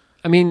 Yeah.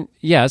 I mean,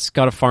 yes,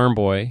 got a farm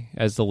boy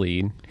as the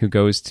lead who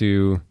goes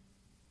to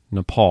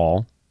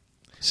Nepal.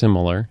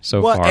 Similar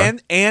so far.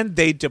 And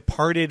they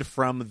departed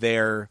from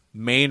their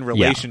main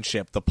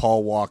relationship, the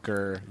Paul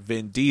Walker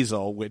Vin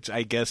Diesel, which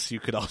I guess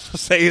you could also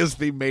say is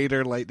the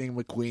Mater Lightning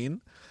McQueen,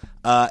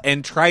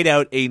 and tried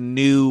out a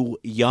new,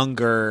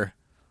 younger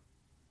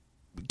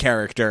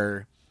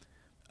character.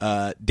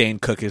 Dane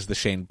Cook is the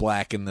Shane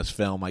Black in this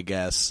film, I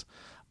guess.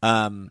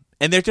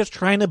 And they're just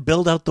trying to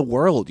build out the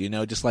world,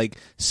 just like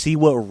see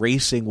what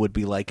racing would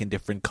be like in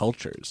different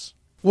cultures.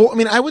 Well, I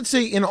mean, I would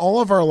say in all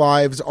of our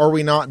lives, are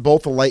we not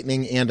both a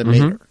Lightning and a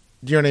Mater?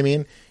 Do you know what I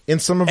mean? In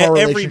some of our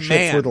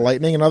relationships, we're the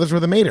Lightning, and others were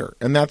the Mater,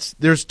 and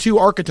there's two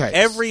archetypes.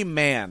 Every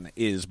man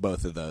is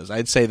both of those.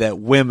 I'd say that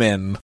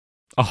women,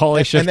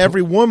 and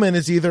every woman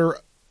is either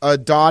a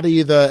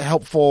Dottie, the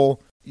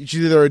helpful.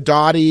 She's either a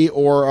Dottie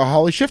or a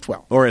Holly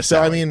Shiftwell, or a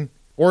Sally. So I mean.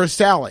 Or a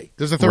Sally.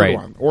 There's a third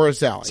one. Or a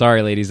Sally.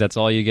 Sorry, ladies. That's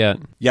all you get.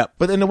 Yep.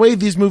 But in a way,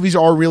 these movies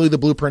are really the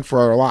blueprint for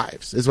our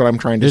lives, is what I'm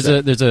trying to say.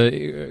 There's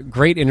a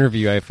great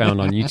interview I found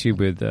on YouTube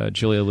with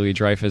Julia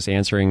Louis-Dreyfus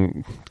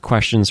answering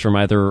questions from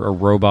either a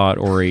robot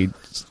or a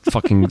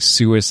fucking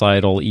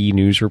suicidal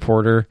E-News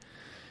reporter.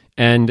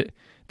 And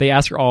they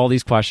ask her all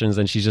these questions,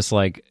 and she's just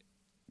like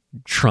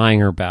trying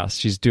her best.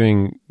 She's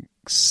doing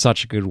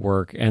such good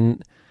work.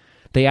 And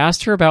they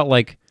asked her about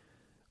like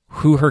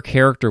who her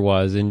character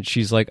was, and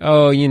she's like,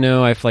 oh,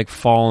 I've like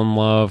fallen in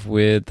love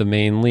with the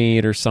main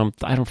lead or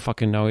something. I don't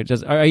fucking know. It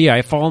does.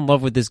 I fall in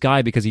love with this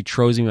guy because he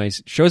shows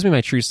me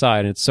my true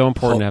side, and it's so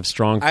important to have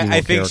strong female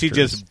I think she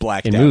just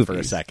blacked out movies. for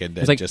a second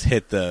and like, just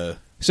hit a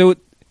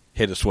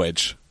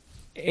switch.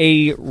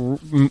 A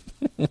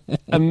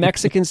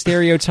Mexican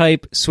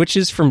stereotype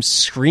switches from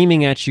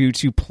screaming at you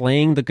to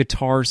playing the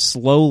guitar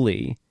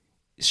slowly,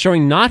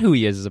 showing not who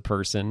he is as a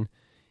person,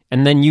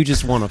 and then you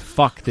just want to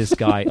fuck this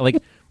guy.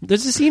 Like,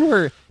 there's a scene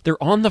where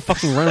they're on the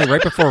fucking runway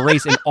right before a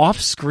race, and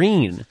off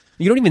screen,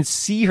 you don't even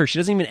see her. She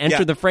doesn't even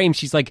enter the frame.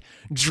 She's like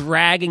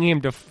dragging him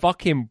to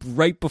fuck him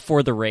right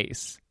before the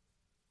race.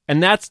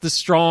 And that's the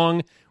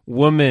strong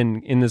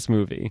woman in this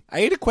movie. I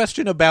had a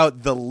question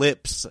about the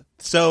lips.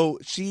 So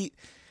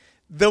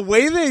the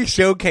way they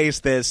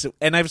showcase this,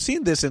 and I've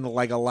seen this in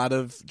like a lot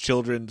of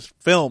children's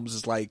films,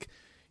 is like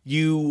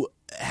you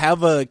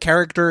have a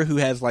character who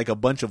has like a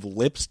bunch of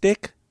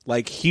lipstick,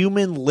 like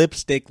human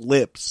lipstick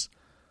lips,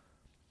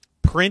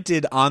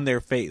 printed on their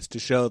face to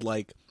show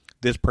like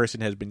this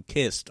person has been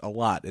kissed a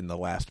lot in the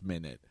last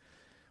minute.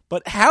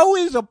 But how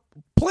is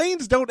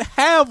planes don't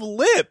have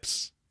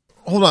lips?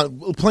 Hold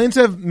on. Planes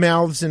have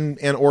mouths and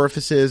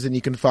orifices, and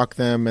you can fuck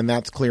them, and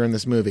that's clear in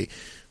this movie.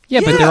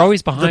 Yeah, but they're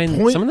always behind.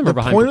 Some of them are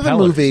behind point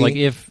propellers. Of the movie,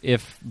 like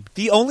if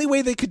the only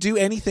way they could do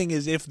anything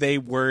is if they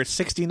were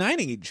 69ing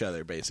each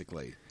other,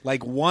 basically,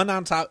 like one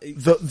on top.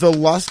 The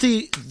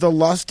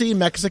lusty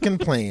Mexican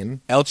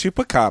plane, El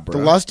Chupacabra. The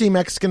lusty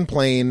Mexican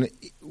plane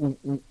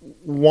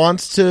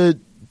wants to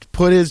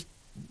put his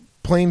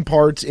plane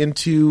parts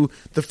into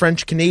the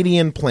French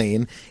Canadian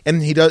plane,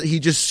 and he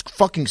just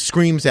fucking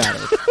screams at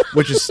it,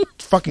 which is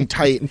fucking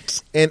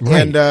tight. And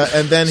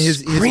then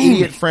his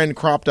idiot friend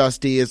Crop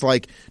Dusty is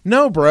like,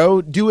 no,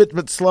 bro, do it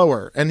but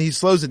slower. And he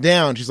slows it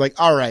down. She's like,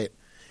 all right.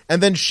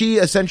 And then she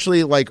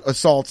essentially like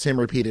assaults him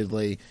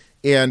repeatedly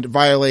and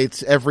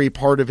violates every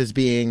part of his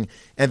being,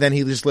 and then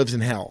he just lives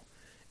in hell.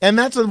 And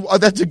that's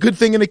a good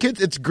thing in a kid's.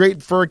 It's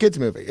great for a kids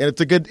movie, and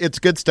it's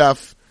good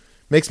stuff.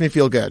 Makes me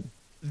feel good.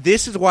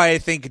 This is why I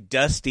think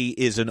Dusty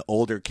is an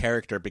older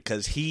character,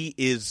 because he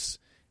is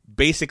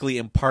basically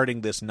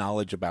imparting this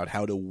knowledge about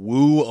how to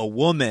woo a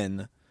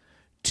woman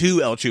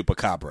to El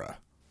Chupacabra.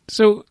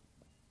 So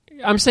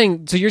I'm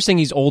saying, so you're saying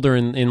he's older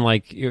in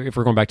like, if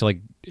we're going back to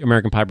like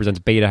American Pie Presents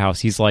Beta House,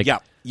 he's like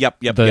Yep.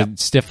 the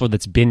Stifler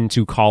that's been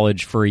to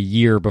college for a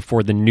year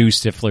before the new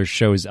Stifler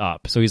shows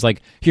up. So he's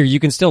like, here, you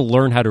can still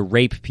learn how to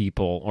rape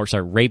people,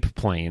 rape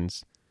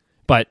planes,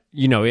 but,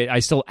 you know, I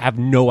still have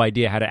no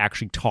idea how to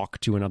actually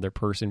talk to another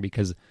person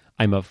because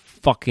I'm a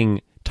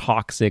fucking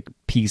toxic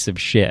piece of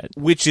shit.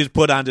 Which is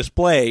put on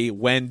display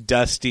when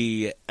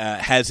Dusty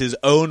has his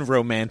own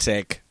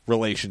romantic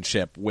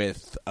relationship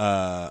with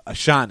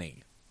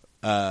Ashani.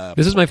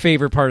 This is my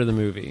favorite part of the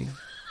movie.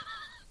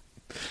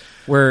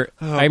 Where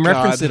I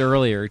referenced it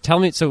earlier. Tell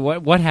me, so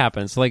what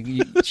happens? Like,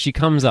 she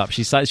comes up,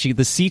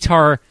 the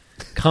sitar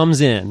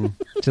comes in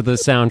to the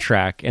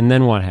soundtrack, and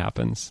then what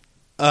happens?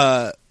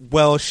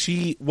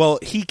 He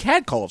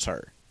catcalls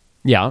her.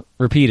 Yeah,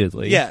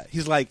 repeatedly. Yeah,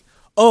 he's like,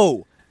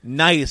 "Oh,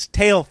 nice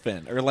tail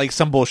fin," or like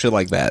some bullshit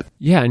like that.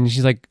 Yeah, and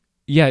she's like,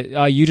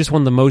 "Yeah, you just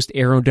won the most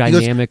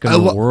aerodynamic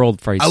in the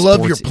world for a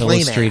love your Sports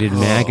plane Illustrated ass.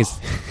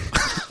 magazine."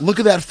 Look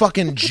at that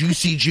fucking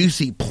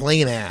juicy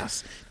plane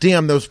ass.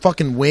 Damn, those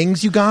fucking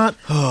wings you got.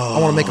 I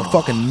want to make a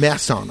fucking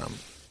mess on them.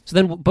 So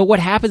then, but what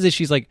happens is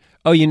she's like,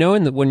 "Oh, you know,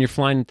 when you're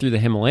flying through the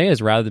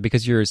Himalayas, rather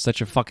because you're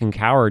such a fucking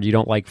coward, you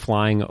don't like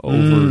flying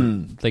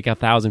over like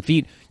 1,000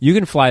 feet. You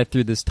can fly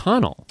through this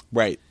tunnel."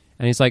 Right.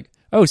 And he's like,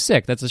 "Oh,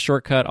 sick! That's a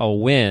shortcut. I'll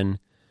win."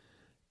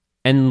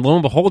 And lo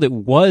and behold, it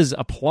was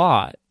a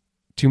plot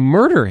to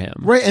murder him.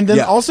 Right, and then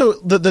also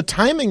the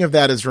timing of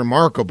that is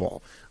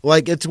remarkable.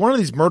 Like, it's one of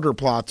these murder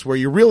plots where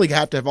you really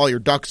have to have all your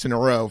ducks in a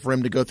row for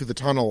him to go through the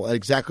tunnel at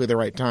exactly the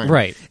right time.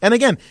 Right. And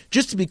again,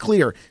 just to be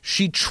clear,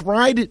 she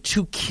tried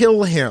to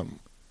kill him.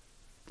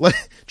 Like,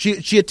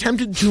 she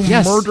attempted to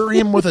murder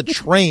him with a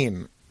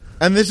train.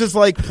 And this is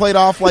like played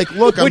off like,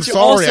 look, I'm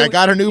sorry, I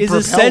got a new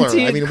propeller.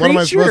 I mean, what am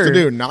I supposed to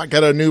do? Not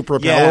get a new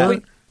propeller? Yeah.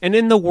 And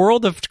in the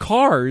world of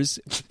cars,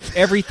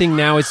 everything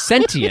now is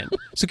sentient.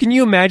 So can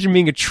you imagine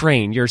being a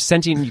train? You're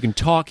sentient, you can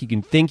talk, you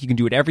can think, you can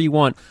do whatever you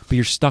want, but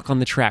you're stuck on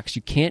the tracks.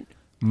 You can't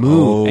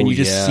move. And you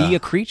just see a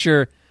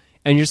creature,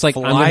 and you're just like,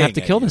 I'm going to have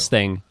to kill this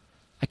thing.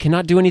 I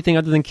cannot do anything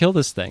other than kill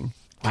this thing.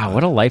 Wow,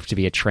 what a life to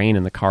be a train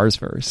in the Cars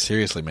verse.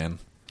 Seriously, man.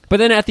 But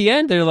then at the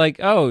end, they're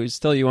like, oh,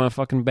 still, you want to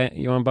fucking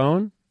you want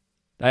bone?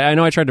 I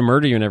know I tried to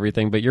murder you and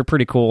everything, but you're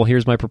pretty cool.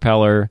 Here's my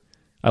propeller.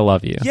 I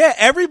love you. Yeah,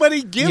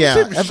 everybody gives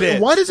him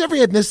shit. Why does every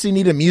ethnicity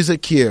need a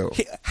music cue?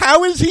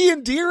 How is he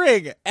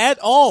endearing at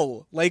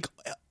all? Like,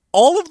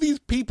 all of these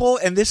people,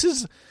 and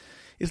it's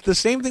the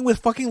same thing with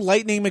fucking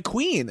Lightning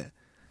McQueen.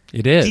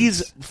 It is.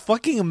 These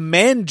fucking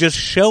men just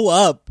show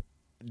up,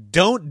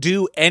 don't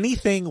do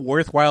anything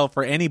worthwhile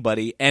for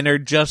anybody, and are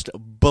just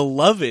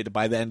beloved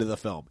by the end of the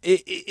film.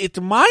 It's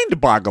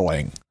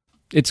mind-boggling.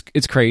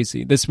 It's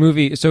crazy. This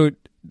movie, so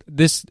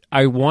this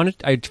I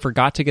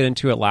forgot to get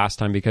into it last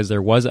time because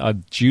there was a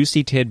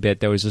juicy tidbit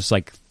that was just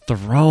like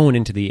thrown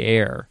into the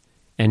air,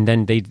 and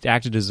then they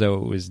acted as though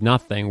it was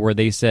nothing, where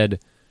they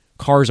said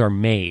cars are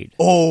made.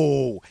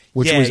 Oh,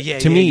 which was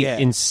to me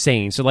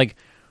insane. So like,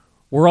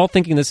 we're all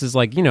thinking this is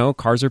like, you know,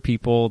 cars are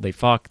people, they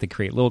fuck, they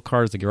create little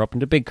cars, they grow up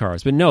into big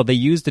cars. But no, they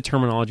use the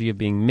terminology of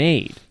being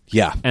made.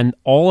 Yeah. And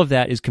all of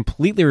that is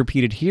completely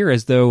repeated here,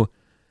 as though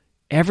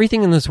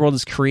everything in this world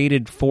is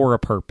created for a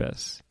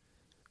purpose.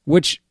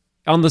 Which,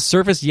 on the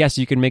surface, yes,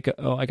 you can make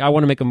like, I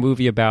want to make a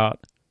movie about.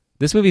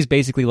 This movie is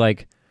basically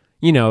like,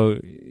 you know,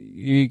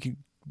 you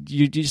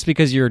just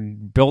because you're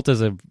built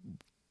as a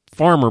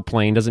farmer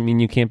plane doesn't mean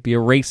you can't be a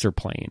racer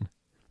plane.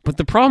 But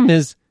the problem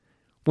is,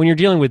 when you're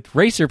dealing with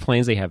racer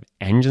planes, they have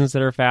engines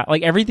that are fast.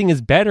 Like, everything is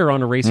better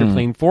on a racer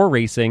plane for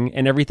racing,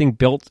 and everything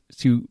built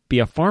to be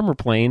a farmer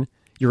plane,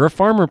 you're a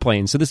farmer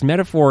plane. So this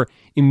metaphor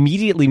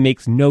immediately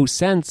makes no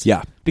sense.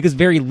 Yeah. Because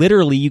very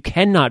literally, you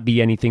cannot be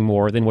anything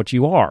more than what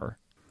you are.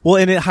 Well,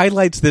 and it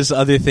highlights this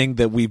other thing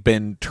that we've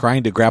been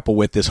trying to grapple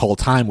with this whole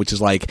time, which is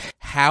like,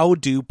 how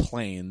do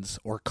planes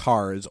or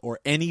cars or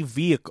any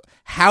vehicle,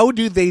 how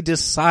do they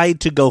decide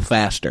to go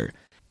faster?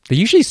 They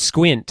usually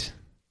squint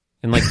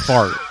and like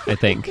fart, I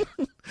think.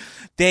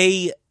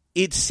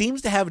 It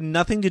seems to have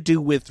nothing to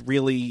do with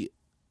really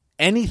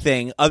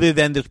anything other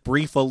than this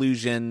brief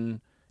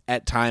allusion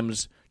at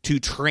times to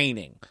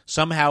training.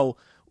 Somehow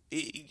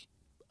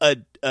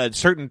a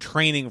certain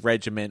training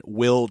regiment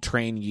will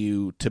train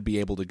you to be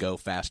able to go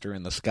faster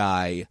in the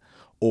sky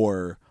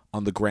or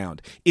on the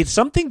ground. It's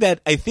something that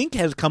I think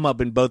has come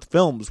up in both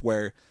films,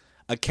 where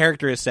a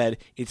character has said,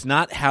 it's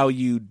not how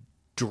you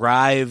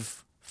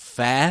drive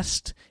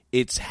fast,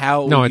 it's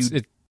how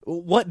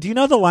What, do you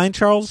know the line,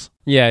 Charles?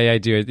 Yeah, I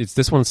do. It's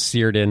this one's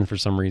seared in for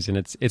some reason.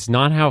 It's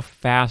not how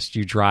fast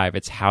you drive,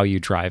 it's how you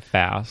drive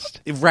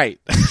fast. Right.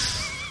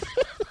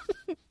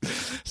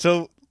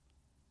 So,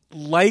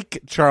 like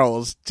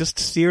Charles, just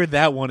sear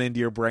that one into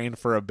your brain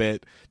for a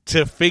bit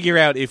to figure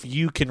out if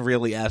you can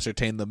really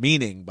ascertain the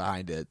meaning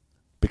behind it,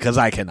 because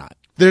I cannot.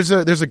 There's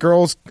a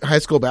girls' high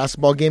school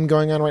basketball game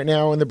going on right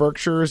now in the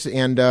Berkshires,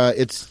 and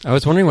it's. I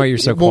was wondering why you're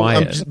so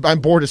quiet. I'm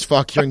bored as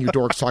fuck hearing you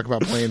dorks talk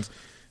about planes.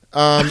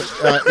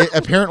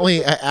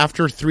 Apparently,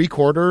 after 3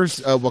 quarters,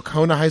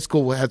 Wacona High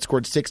School had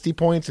scored 60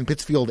 points and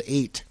Pittsfield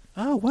 8.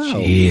 Oh, wow.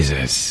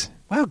 Jesus.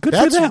 Wow, good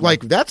That's for them.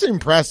 that's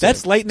impressive.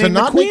 That's Lightning to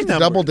not McQueen make it to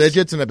double numbers.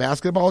 digits in a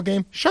basketball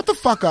game. Shut the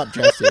fuck up,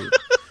 Jesse.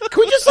 Can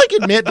we just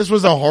admit this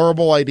was a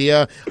horrible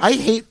idea?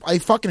 I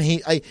fucking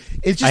hate.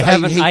 It's just I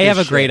have a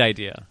this great shit.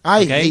 idea.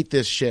 I okay? hate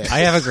this shit. I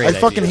have a great I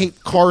fucking idea.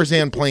 hate cars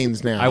and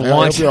planes now. I hope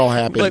want you're all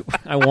happy. Look,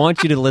 I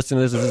want you to listen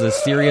to this. This is a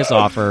serious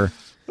offer.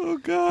 Oh,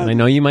 God. And I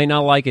know you might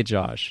not like it,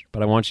 Josh,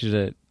 but I want you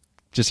to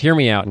just hear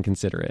me out and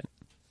consider it.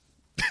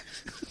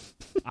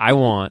 I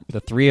want the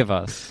 3 of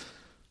us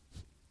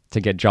to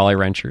get Jolly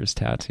Ranchers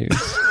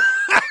tattoos.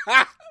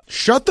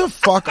 Shut the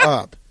fuck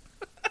up.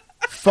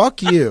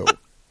 Fuck you.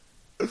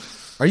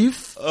 Are you?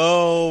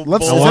 Oh,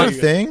 Let's. boy. Is that a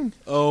thing?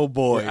 Oh,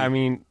 boy. I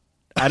mean,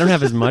 I don't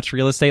have as much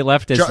real estate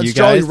left as It's you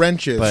Jolly guys.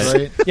 Wrenches, but-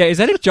 right? Yeah, is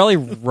that a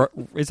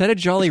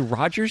Jolly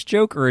Rogers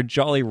joke or a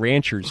Jolly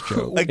Ranchers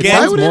joke? It Again,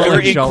 sounds more your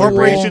like Jolly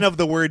incorporation Ranchers. of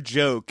the word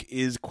joke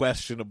is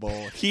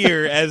questionable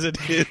here as it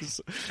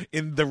is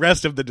in the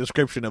rest of the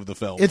description of the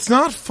film. It's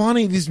not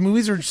funny. These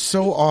movies are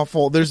so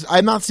awful.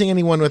 I'm not seeing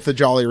anyone with a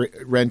Jolly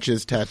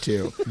Wrenches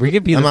tattoo. We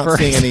could be I'm the not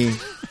first. seeing any.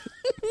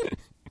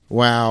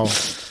 Wow.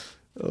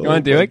 You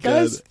want to do it,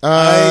 guys?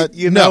 I've Once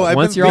been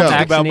you're all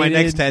thinking about my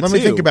next vaccinated- tattoo. Let me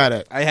think about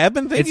it. I have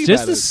been thinking It's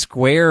just about a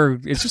square.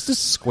 It's just a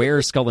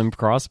square skull and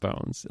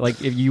crossbones.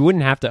 Like if you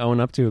wouldn't have to own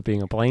up to it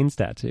being a plains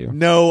tattoo.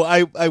 No,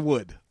 I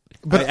would.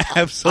 But I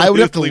absolutely I would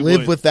have to live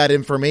would. with that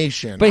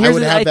information. But I here's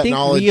would the- have I that think we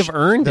knowledge have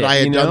earned that it, I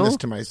had you done know? this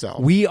to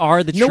myself. We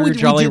are the no, true we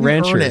Jolly didn't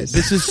Ranchers. earn it.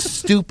 This is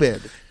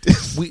stupid.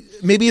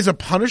 Maybe as a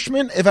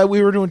punishment, if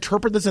we were to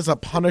interpret this as a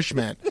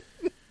punishment,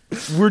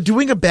 we're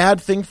doing a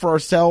bad thing for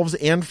ourselves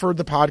and for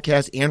the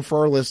podcast and for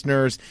our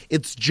listeners.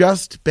 It's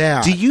just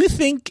bad. Do you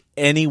think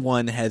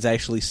anyone has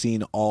actually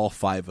seen all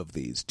 5 of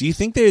these? Do you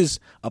think there's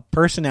a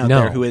person out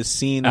No. there who has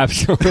seen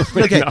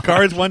Absolutely. Okay, not.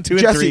 Cars 1, 2,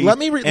 and Jesse, 3 let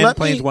me and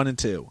Planes 1 and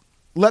 2?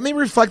 Let me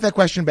reflect that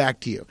question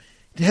back to you.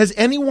 Has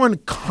anyone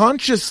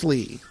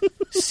consciously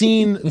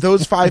seen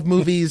those 5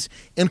 movies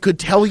and could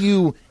tell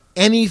you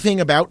anything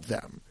about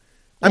them?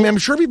 I mean, I'm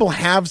sure people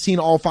have seen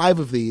all 5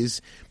 of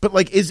these, but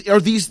are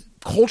these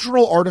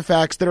cultural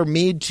artifacts that are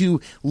made to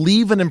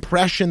leave an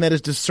impression that is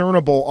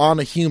discernible on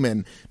a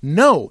human?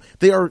 No,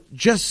 they are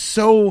just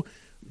so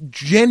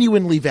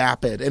genuinely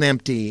vapid and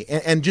empty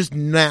and just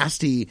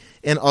nasty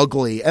and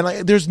ugly,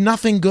 and there's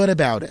nothing good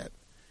about it.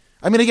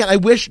 I mean, again, I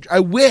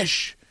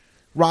wish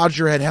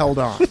Roger had held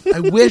on. I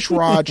wish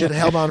Raj had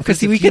held on for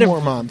Because a we few could more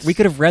have months. we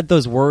could have read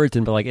those words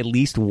and be like, at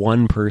least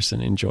one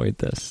person enjoyed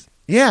this.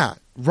 Yeah,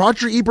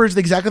 Roger Ebert's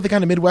exactly the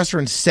kind of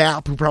Midwestern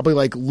sap who probably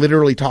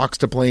literally talks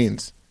to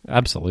planes.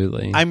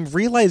 Absolutely. I'm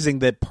realizing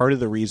that part of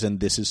the reason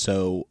this is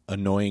so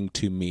annoying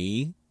to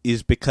me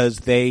is because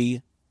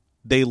they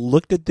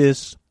looked at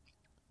this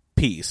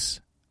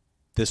piece,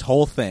 this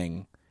whole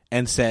thing,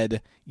 and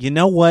said, you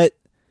know what?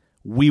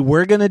 We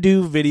were going to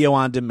do video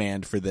on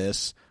demand for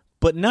this,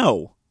 but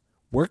no,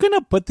 we're going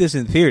to put this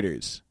in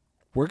theaters.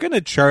 We're going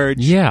to charge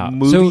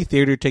movie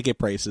theater ticket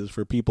prices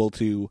for people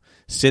to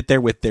sit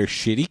there with their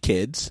shitty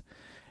kids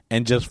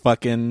and just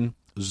fucking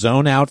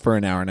zone out for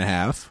an hour and a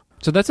half.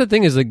 So that's the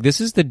thing is this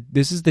is the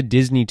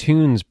Disney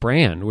Toons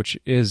brand, which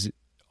is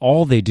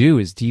all they do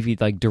is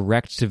DVD,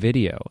 direct to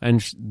video.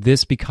 And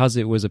this, because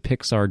it was a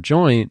Pixar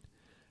joint,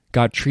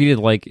 got treated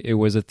like it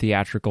was a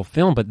theatrical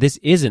film, but this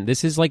isn't.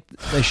 This is like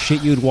the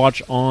shit you'd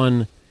watch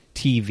on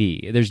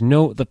TV.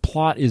 The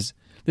plot is,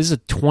 this is a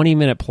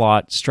 20-minute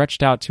plot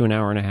stretched out to an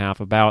hour and a half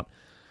about,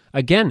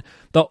 again,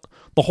 the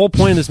whole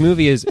point of this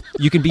movie is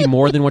you can be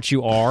more than what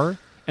you are.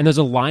 And there's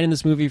a line in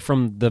this movie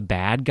from the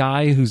bad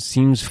guy who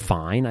seems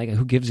fine.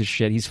 Who gives a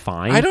shit? He's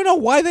fine. I don't know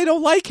why they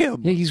don't like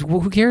him. Yeah,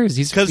 who cares?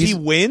 Because he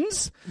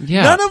wins?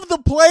 Yeah. None of the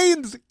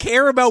planes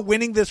care about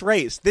winning this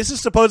race. This is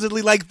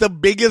supposedly the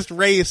biggest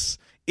race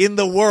in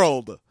the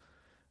world.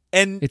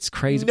 And it's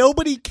crazy.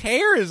 Nobody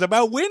cares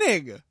about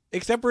winning.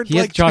 Except for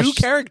Josh, 2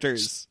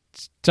 characters.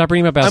 Stop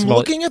bringing up I'm basketball.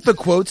 looking at the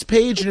quotes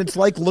page, and it's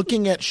like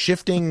looking at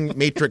shifting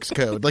matrix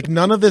code.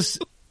 None of this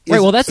is, right,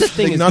 well, that's the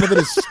thing. none of it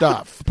is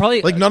stuff.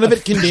 Probably none of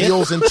it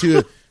congeals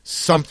into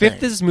something. Fifth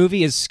of this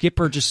movie is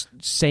Skipper just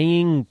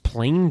saying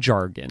plane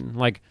jargon.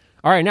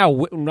 All right, now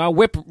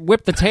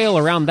whip the tail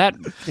around that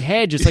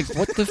hedge. It's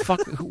what the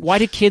fuck? Why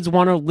do kids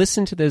want to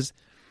listen to this?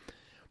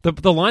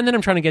 The line that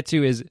I'm trying to get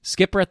to is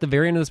Skipper at the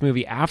very end of this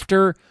movie,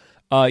 after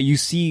you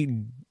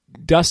see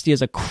Dusty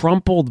as a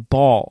crumpled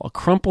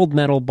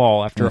metal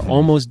ball after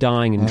almost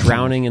dying and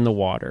drowning in the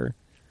water.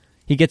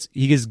 He gets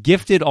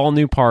gifted all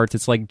new parts.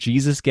 It's like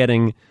Jesus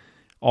getting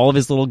all of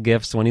his little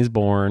gifts when he's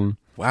born.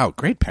 Wow,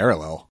 great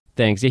parallel.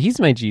 Thanks. Yeah, he's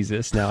my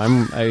Jesus now.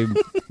 I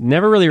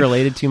never really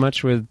related too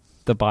much with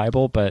the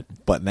Bible, but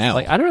now,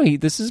 I don't know.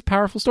 This is a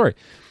powerful story.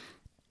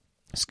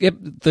 Skip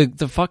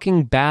the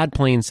fucking bad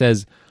plane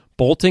says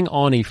bolting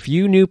on a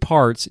few new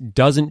parts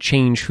doesn't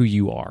change who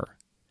you are.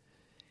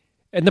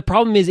 And the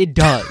problem is it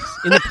does.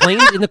 In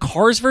the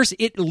Cars verse,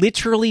 it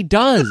literally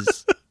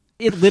does.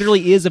 It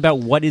literally is about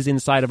what is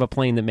inside of a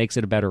plane that makes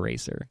it a better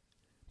racer.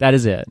 That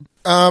is it.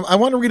 I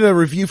want to read a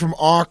review from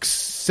Ox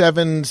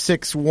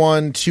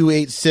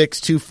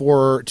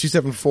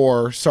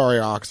 76128624274. Sorry,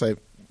 Ox, I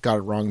got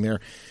it wrong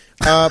there.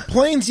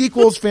 Planes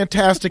equals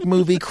fantastic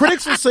movie.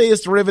 Critics will say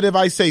it's derivative.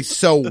 I say,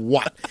 so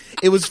what?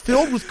 It was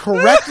filled with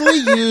correctly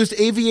used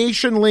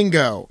aviation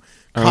lingo,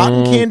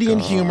 cotton candy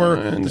and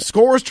humor. The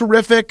score was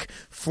terrific.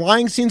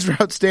 Flying scenes were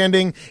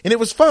outstanding, and it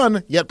was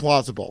fun yet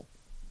plausible.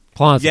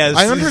 Plausible. Yes,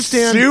 I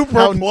understand super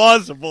how-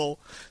 plausible.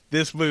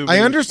 This movie.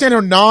 I understand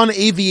how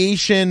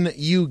non-aviation,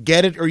 you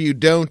get it or you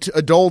don't,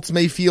 adults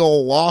may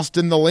feel lost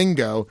in the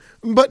lingo,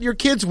 but your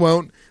kids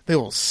won't. They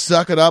will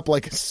suck it up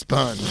like a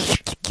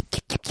sponge.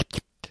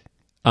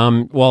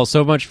 Well,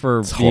 so much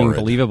for being horrid.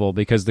 believable,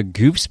 because the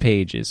Goofs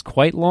page is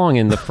quite long,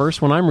 and the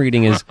first one I'm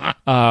reading is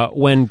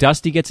when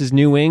Dusty gets his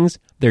new wings,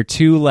 they're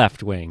 2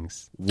 left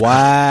wings.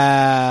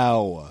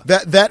 Wow.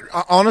 That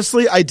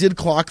honestly, I did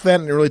clock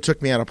that, and it really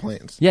took me out of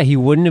planes. Yeah, he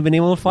wouldn't have been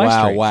able to fly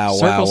Wow, straight. wow,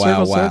 Circle, wow,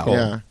 circle, wow, circle.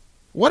 Yeah.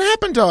 What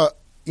happened to,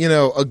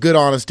 a good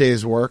honest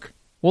day's work?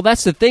 Well,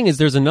 that's the thing, is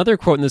there's another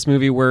quote in this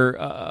movie where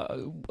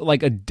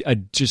like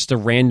just a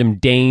random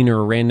Dane or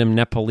a random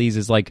Nepalese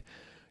is like,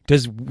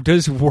 does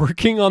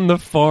working on the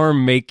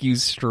farm make you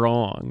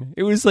strong?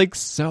 It was like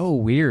so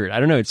weird. I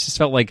don't know. It just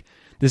felt like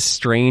this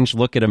strange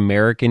look at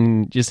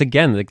American, just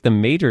again, like the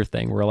major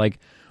thing where like,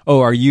 oh,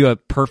 are you a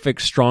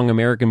perfect, strong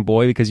American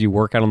boy because you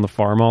work out on the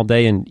farm all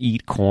day and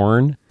eat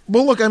corn?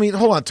 Well, look, I mean,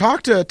 hold on.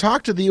 Talk to the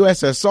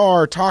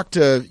USSR. Talk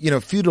to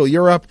feudal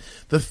Europe.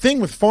 The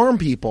thing with farm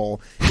people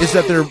is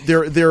that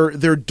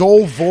they're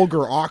dull,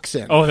 vulgar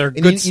oxen. Oh, they're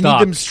And good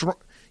stock.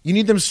 You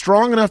need them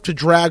strong enough to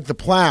drag the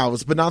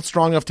plows, but not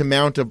strong enough to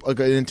mount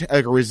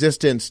a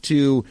resistance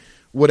to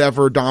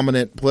whatever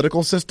dominant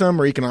political system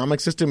or economic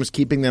system is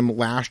keeping them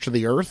lashed to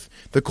the earth,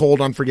 the cold,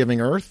 unforgiving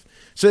earth.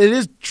 So it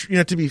is,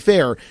 to be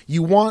fair,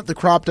 you want the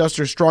crop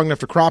duster strong enough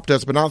to crop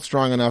dust, but not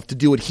strong enough to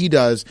do what he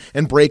does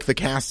and break the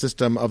caste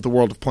system of the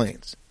world of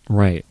planes.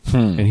 Right.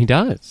 And he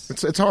does.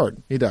 It's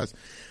hard. He does.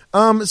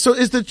 So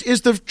is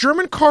the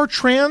German car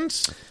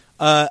trans?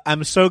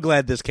 I'm so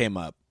glad this came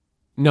up.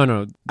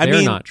 No, I they're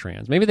mean- not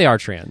trans. Maybe they are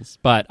trans,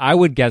 but I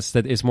would guess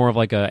that it's more of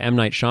like a M.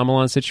 Night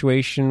Shyamalan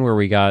situation where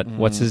we got,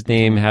 what's his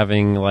name,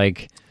 having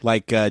like...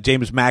 Like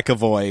James McAvoy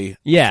flying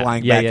Yeah,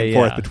 back yeah, and yeah.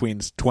 forth between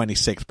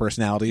 26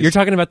 personalities. You're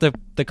talking about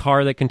the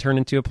car that can turn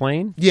into a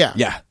plane? Yeah.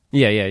 Yeah.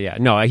 Yeah.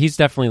 No, he's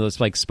definitely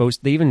like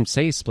supposed. They even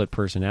say split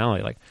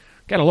personality. Like,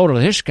 got a load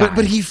of this guy.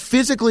 But he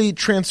physically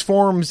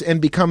transforms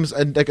and becomes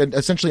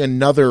essentially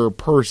another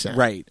person.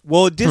 Right.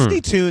 Well,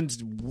 Disney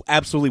Toons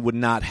absolutely would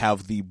not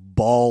have the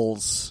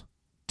balls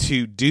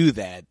to do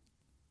that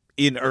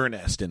in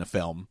earnest in a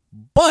film.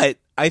 But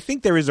I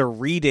think there is a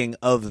reading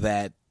of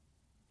that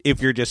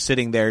if you're just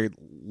sitting there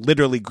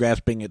literally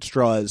grasping at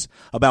straws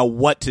about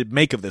what to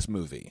make of this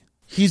movie.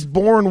 He's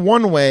born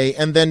one way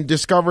and then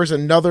discovers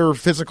another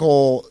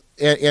physical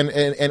and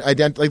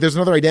like there's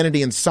another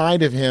identity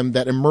inside of him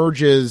that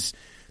emerges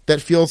that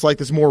feels like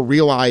this more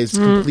realized,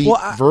 complete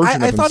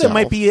version of I thought himself. it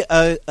might be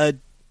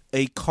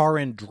a car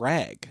and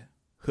drag,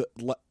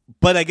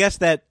 but I guess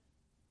that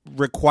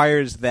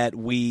requires that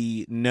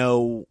we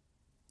know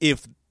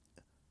if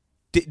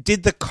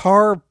did the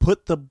car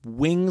put the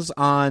wings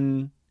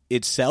on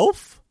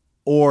itself,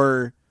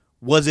 or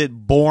was it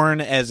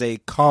born as a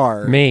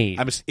car? Made.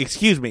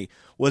 Excuse me.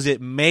 Was it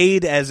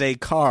made as a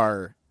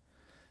car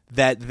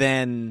that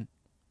then,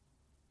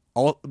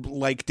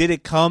 did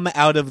it come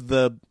out of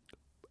the?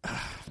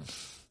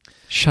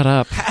 Shut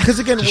up. Because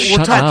again, we're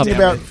Shut talking up.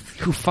 about.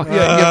 Who fucking?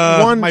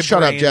 One, my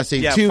shut brain. up, Jesse.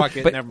 Yeah, Two, fuck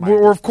it, but never mind.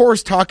 we're of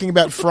course talking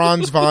about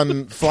Franz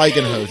von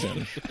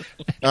Fleigenhosen.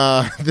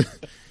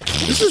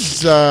 This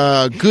is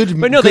good.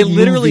 But no, they good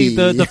literally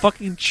movie. the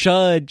fucking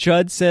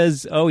Chud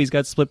says, "Oh, he's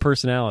got split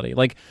personality."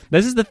 Like,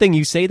 this is the thing.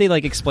 You say they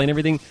like explain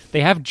everything. They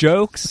have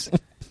jokes,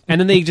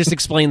 and then they just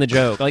explain the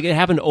joke. Like, it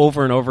happened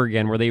over and over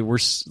again, where they were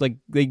like,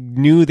 they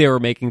knew they were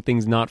making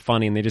things not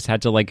funny, and they just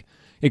had to like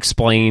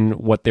explain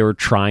what they were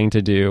trying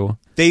to do.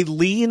 They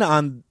lean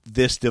on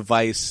this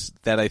device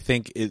that I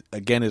think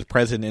is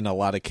present in a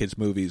lot of kids'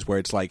 movies, where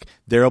it's like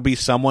there'll be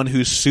someone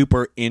who's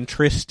super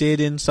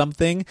interested in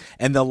something,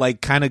 and they'll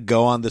like kind of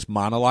go on this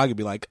monologue and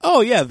be like,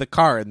 "Oh yeah, the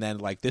car," and then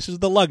like, "This is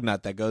the lug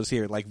nut that goes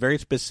here," like very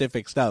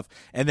specific stuff,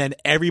 and then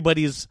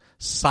everybody's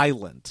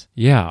silent,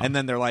 Yeah, and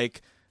then they're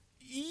like,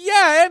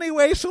 "Yeah,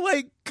 anyway, so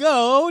like,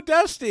 go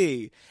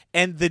Dusty,"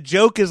 and the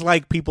joke is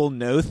like people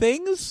know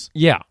things.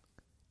 yeah.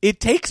 It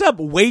takes up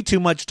way too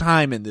much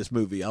time in this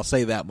movie. I'll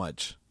say that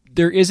much.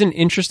 There is an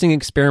interesting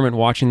experiment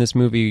watching this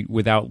movie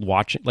without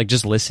watching, like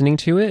just listening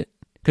to it,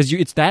 because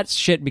it's that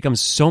shit becomes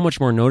so much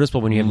more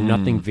noticeable when you have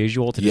nothing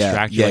visual to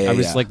distract you. Like, I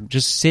was like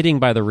just sitting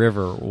by the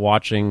river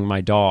watching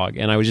my dog,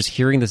 and I was just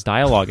hearing this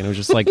dialogue, and it was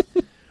just like,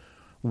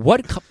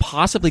 what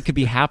possibly could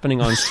be happening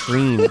on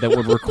screen that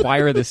would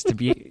require this to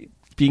be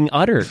being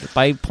uttered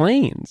by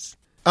planes?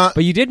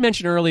 But you did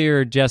mention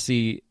earlier,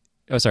 Jesse.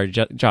 Oh, sorry,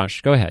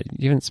 Josh. Go ahead.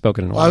 You haven't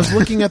spoken in a while. I was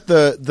looking at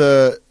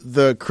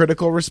the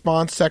critical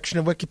response section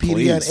of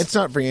Wikipedia, and it's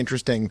not very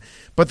interesting.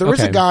 But there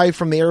is a guy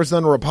from the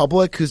Arizona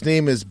Republic whose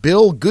name is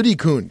Bill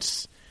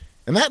Goodykuntz,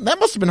 And that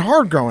must have been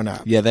hard growing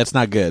up. Yeah, that's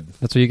not good.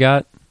 That's what you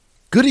got?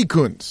 Goody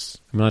Kunz.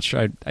 I'm not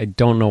sure. I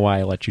don't know why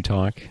I let you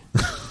talk.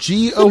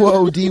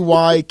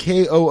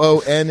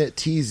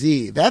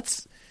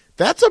 GOODYKOONTZ.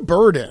 That's a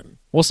burden.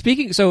 Well,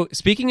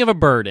 speaking of a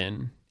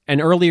burden,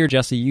 and earlier,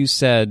 Jesse, you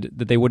said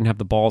that they wouldn't have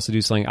the balls to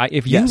do something.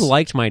 If you Yes.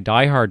 liked my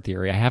Die Hard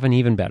theory, I have an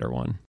even better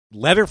one.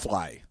 Let her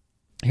fly.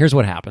 Here's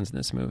what happens in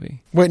this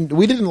movie. When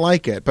we didn't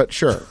like it, but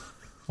sure.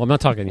 Well, I'm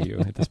not talking to you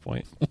at this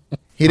point.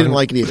 He didn't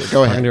like it either.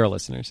 Go Talking ahead. to our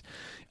listeners.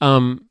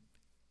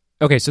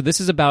 Okay, so this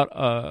is about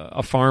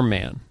a farm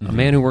man, a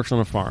man who works on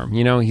a farm.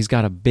 You know, he's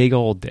got a big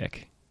old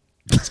dick.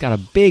 He's got a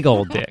big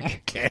old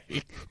dick. Okay.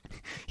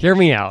 Hear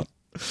me out.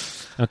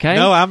 Okay.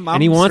 No, I'm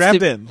and he wants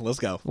strapped to, in. Let's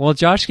go. Well,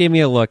 Josh gave me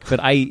a look, but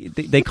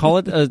they call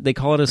it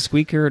a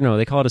squeaker. No,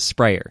 they call it a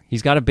sprayer.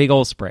 He's got a big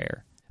old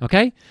sprayer.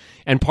 Okay,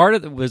 and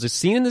there's a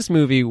scene in this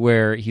movie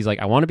where he's like,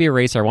 "I want to be a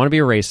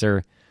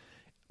racer,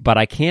 but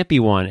I can't be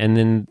one." And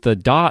then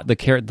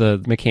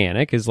the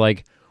mechanic is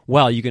like,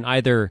 "Well, you can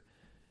either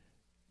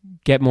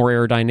get more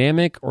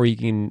aerodynamic, or you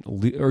can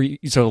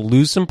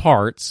lose some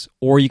parts,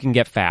 or you can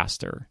get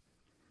faster."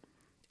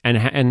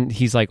 And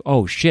he's like,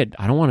 "Oh shit,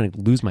 I don't want to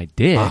lose my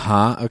dick.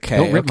 Okay.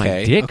 Don't rip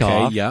my dick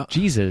off. Yeah.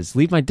 Jesus,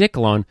 leave my dick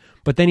alone."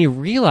 But then he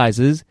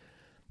realizes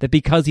that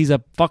because he's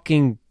a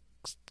fucking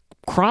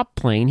crop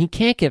plane, he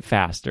can't get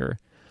faster.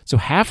 So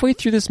halfway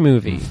through this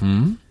movie,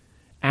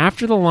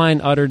 after the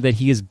line uttered that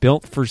he is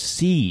built for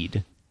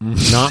seed,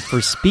 not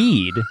for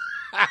speed,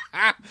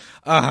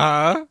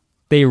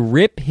 they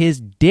rip his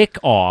dick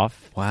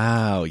off,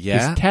 Wow.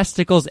 Yeah. his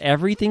testicles,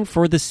 everything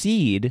for the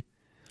seed,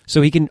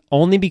 so he can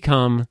only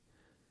become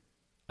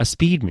a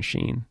speed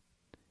machine.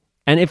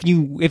 And if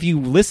you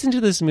listen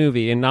to this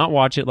movie and not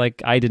watch it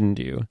like I didn't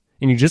do,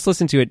 and you just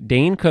listen to it,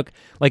 Dane Cook,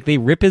 like they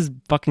rip his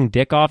fucking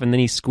dick off and then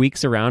he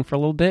squeaks around for a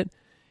little bit,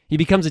 he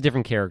becomes a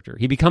different character.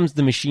 He becomes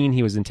the machine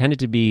he was intended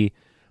to be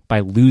by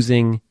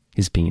losing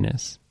his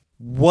penis.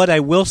 What I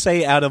will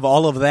say out of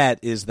all of that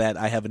is that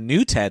I have a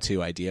new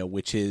tattoo idea,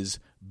 which is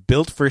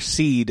built for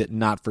seed,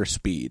 not for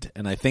speed.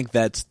 And I think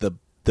that's the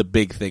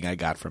big thing I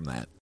got from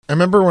that. I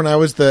remember when I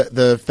was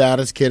the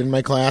fattest kid in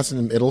my class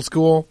in middle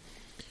school,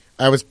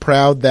 I was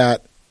proud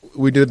that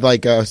we did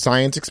like a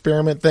science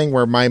experiment thing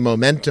where my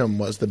momentum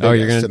was the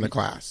biggest in the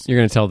class. You're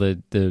going to tell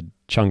the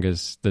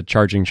Chungus, the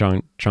charging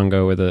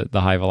Chungo with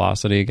the high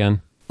velocity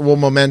again? Well,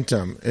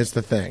 momentum is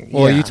the thing.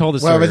 Well, yeah. you told the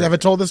story. Have I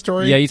told the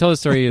story? Yeah, you told the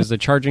story is the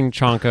charging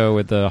Chonko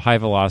with the high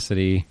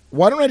velocity.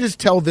 Why don't I just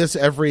tell this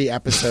every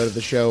episode of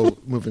the show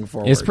moving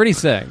forward? It's pretty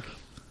sick.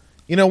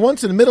 You know,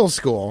 once in middle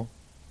school,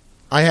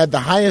 I had the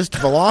highest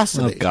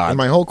velocity in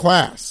my whole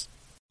class.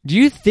 Do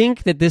you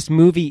think that this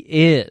movie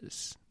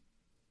is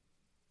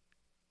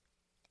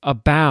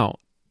about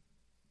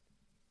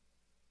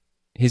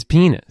his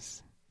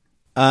penis?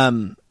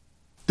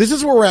 This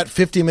is where we're at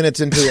 50 minutes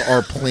into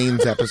our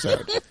planes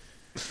episode.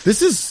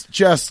 This is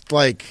just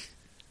like...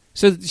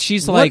 So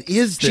she's what like...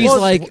 is this? She's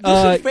Well, like,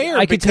 this is fair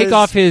I could take because-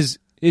 off his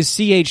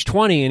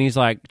CH-20, and he's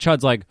like,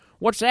 Chud's like,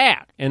 what's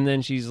that? And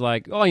then she's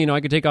like, oh,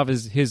 I could take off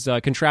his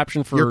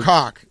contraption for... Your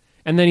cock.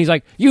 And then he's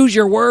like, use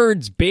your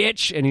words,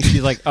 bitch. And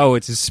she's like, oh,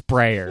 it's a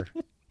sprayer.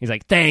 He's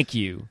like, thank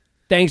you.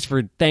 Thanks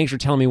for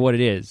telling me what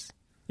it is.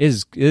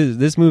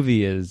 This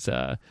movie is...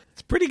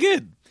 It's pretty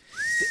good.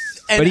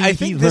 But I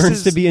he think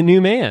learns to be a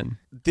new man.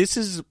 This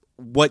is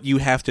what you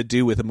have to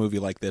do with a movie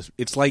like this.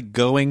 It's like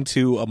going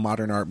to a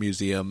modern art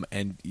museum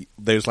and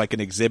there's like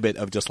an exhibit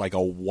of just like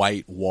a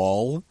white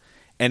wall,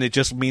 and it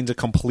just means a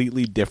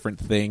completely different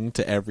thing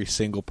to every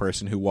single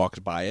person who walks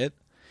by it.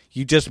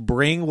 You just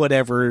bring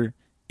whatever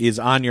is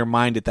on your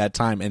mind at that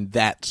time, and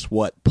that's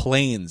what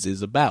Planes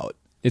is about.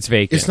 It's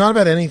vacant. It's not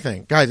about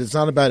anything. Guys, it's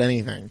not about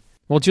anything.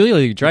 Well, Julia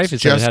Louis-Dreyfus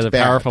It's said it just has a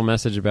bad. powerful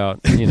message about,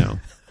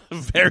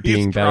 Very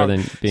being strong.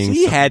 better than being...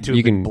 He had to you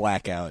have been can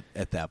blackout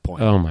at that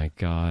point. Oh, my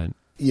God.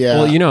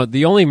 Yeah. Well,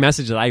 the only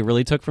message that I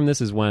really took from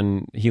this is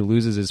when he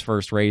loses his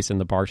first race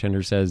and the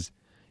bartender says,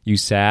 you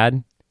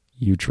sad?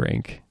 You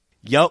drink.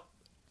 Yup.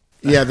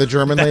 Yeah, the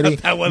German lady.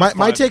 That was my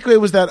fun.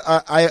 takeaway was that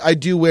I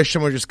do wish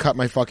someone would just cut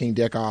my fucking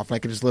dick off and I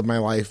could just live my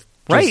life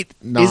just Right.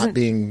 not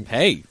being,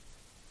 Hey,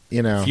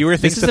 fewer fewer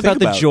things This is to about think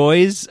the about.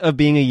 joys of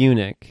being a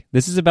eunuch.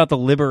 This is about the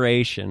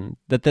liberation.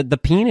 That the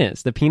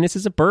penis. The penis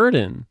is a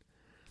burden.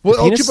 Well, The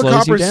El penis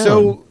slows you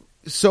Chupacabra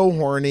is so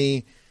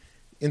horny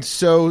and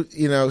so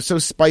so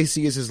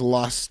spicy is his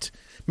lust.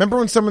 Remember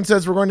when someone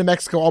says we're going to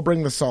Mexico, I'll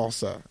bring the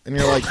salsa, and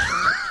you're like,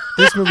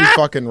 this movie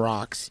fucking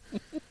rocks.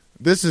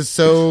 This is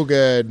so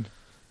good.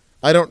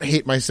 I don't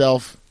hate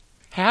myself.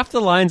 Half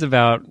the lines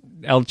about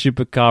El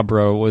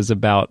Chupacabra was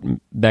about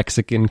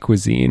Mexican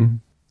cuisine.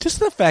 Just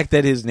the fact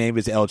that his name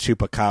is El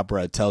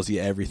Chupacabra tells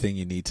you everything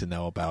you need to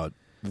know about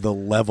the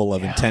level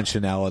of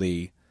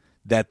intentionality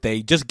that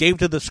they just gave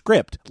to the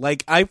script.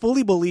 Like, I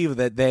fully believe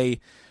that they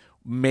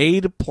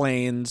made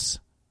Planes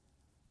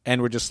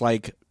and were just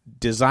like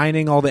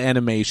designing all the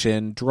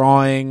animation,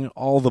 drawing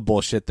all the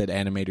bullshit that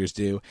animators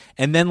do,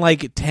 and then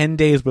like 10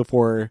 days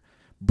before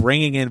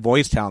bringing in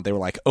voice talent, they were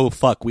like, oh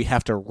fuck, we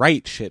have to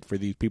write shit for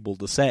these people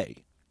to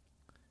say.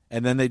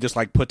 and then they just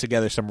like put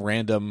together some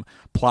random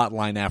plot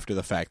line after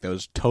the fact that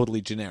was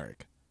totally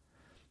generic.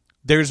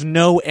 There's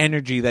no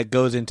energy that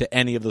goes into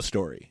any of the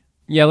story.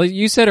 Yeah, like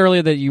you said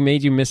earlier that you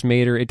miss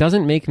Mater. It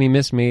doesn't make me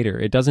miss Mater.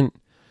 It doesn't.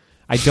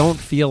 I don't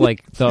feel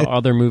like the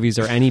other movies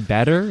are any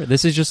better.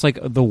 This is just like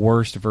the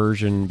worst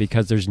version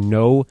because there's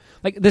no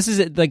like. This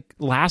is like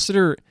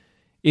Lasseter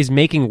is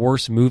making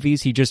worse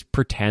movies. He just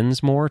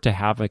pretends more to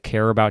have a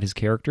care about his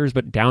characters,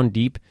 but down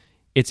deep,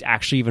 it's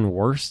actually even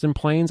worse than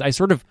Planes. I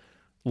sort of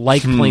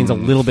like Planes a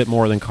little bit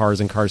more than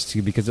Cars and Cars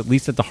 2 because at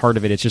least at the heart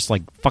of it, it's just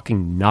like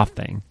fucking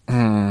nothing.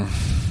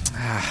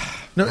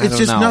 No, it's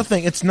just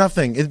nothing. It's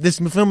nothing. This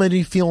film made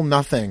me feel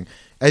nothing.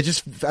 I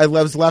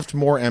was left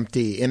more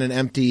empty in an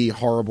empty,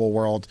 horrible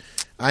world.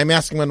 I'm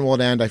asking when will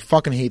it end. I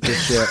fucking hate this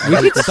shit.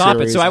 We could stop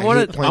it. So I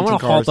want to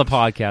halt the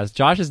podcast.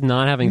 Josh is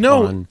not having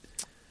fun.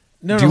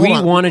 No, do we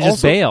want to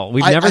just bail?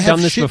 We've never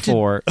done this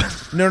before.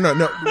 No.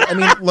 I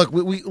mean, look,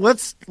 we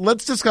let's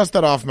discuss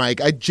that off mic.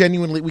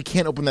 We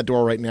can't open that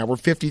door right now. We're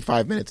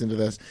 55 minutes into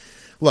this.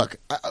 Look,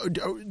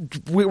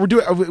 we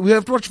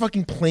have to watch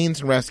fucking Planes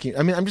and Rescue.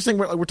 I mean, I'm just saying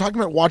we're talking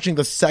about watching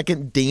the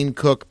second Dane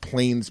Cook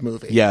Planes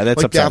movie. Yeah, that's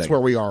like upsetting. That's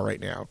where we are right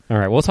now. All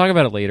right, we'll talk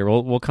about it later.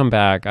 We'll come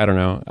back. I don't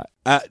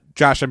know.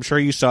 Josh, I'm sure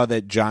you saw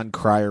that John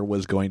Cryer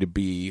was going to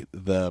be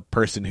the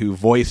person who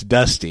voiced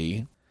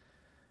Dusty.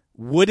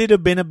 Would it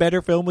have been a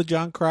better film with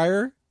John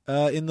Cryer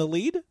in the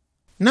lead?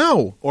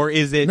 No. Or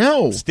is it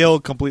still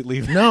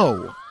completely...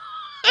 No.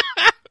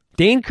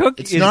 Dane Cook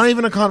It's not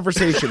even a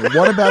conversation.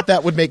 What about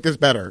that would make this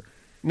better?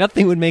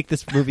 Nothing would make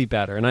this movie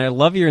better, and I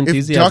love your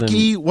enthusiasm. If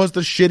Ducky was the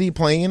shitty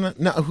plane,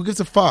 no, who gives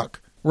a fuck?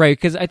 Right,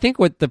 because I think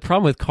what the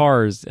problem with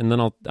Cars, and then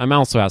I'm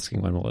also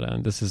asking when will it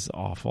end. This is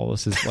awful.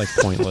 This is like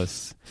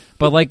pointless.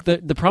 But like the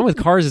problem with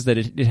Cars is that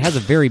it has a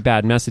very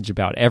bad message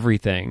about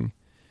everything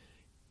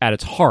at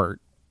its heart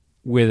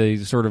with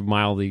a sort of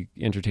mildly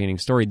entertaining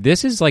story.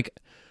 This is like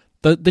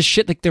the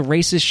shit, like the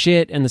racist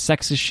shit and the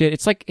sexist shit.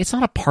 It's like it's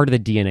not a part of the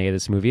DNA of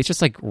this movie. It's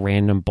just like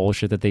random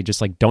bullshit that they just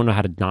like don't know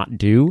how to not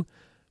do.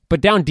 But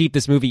down deep,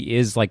 this movie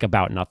is like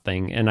about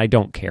nothing, and I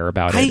don't care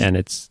about it. And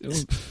it's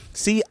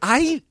see,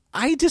 I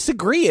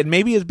disagree, and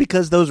maybe it's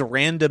because those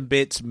random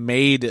bits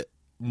made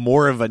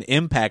more of an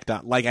impact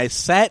on. Like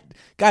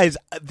guys,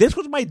 this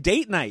was my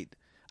date night.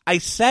 I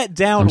sat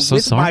down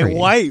with my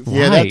wife.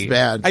 Yeah, that's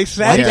bad. I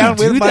sat down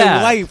with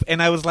my wife, and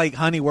I was like,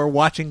 "Honey, we're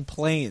watching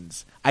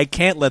Planes. I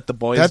can't let the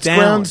boys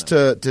down." That's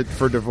grounds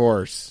for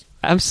divorce.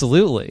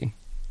 Absolutely,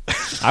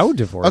 I would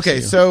divorce. Okay,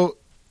 you. So.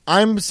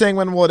 I'm saying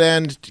when will it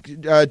end?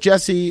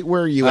 Jesse,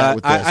 where are you at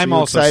with this? I'm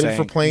also excited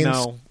for Planes.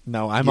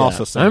 No, I'm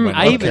also saying.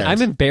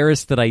 I'm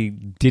embarrassed that I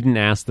didn't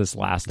ask this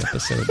last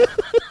episode.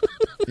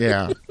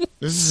 Yeah,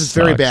 this is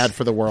very bad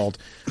for the world.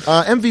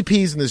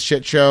 MVPs in this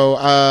shit show.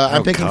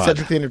 I'm picking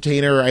Cedric the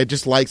Entertainer. I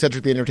just like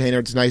Cedric the Entertainer.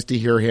 It's nice to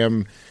hear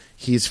him.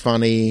 He's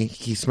funny.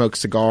 He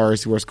smokes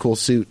cigars. He wears cool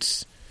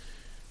suits.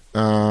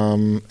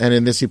 And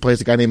in this, he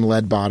plays a guy named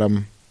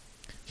Leadbottom.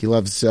 He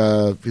loves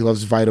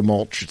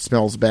Vitamulch. It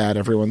smells bad.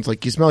 Everyone's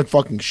like, "You smell like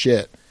fucking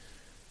shit,"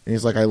 and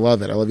he's like, "I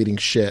love it. I love eating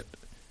shit."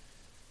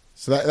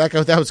 So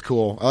that was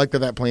cool. I like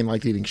that plane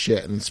liked eating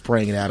shit and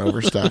spraying it out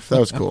over stuff. That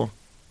was cool.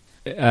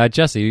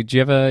 Jesse, do you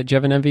have an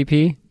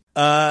MVP?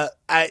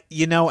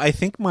 I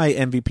think my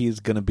MVP is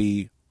going to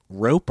be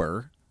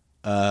Roper,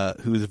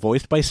 who's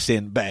voiced by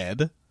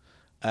Sinbad.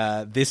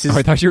 This is.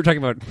 I thought you were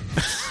talking about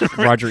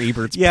Roger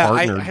Ebert's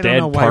partner, I dead don't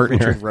know why partner.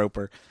 Richard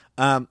Roper.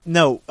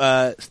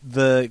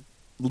 The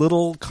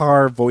little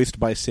car voiced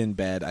by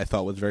Sinbad I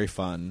thought was very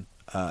fun.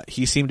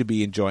 He seemed to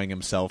be enjoying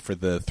himself for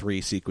the 3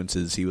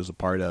 sequences he was a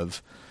part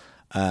of.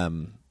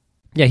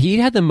 Yeah, he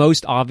had the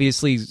most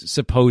obviously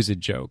supposed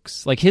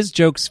jokes. Like his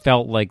jokes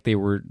felt like they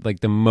were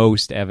like the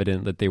most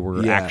evident that they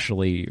were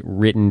actually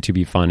written to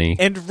be funny.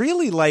 And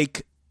really,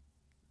 like,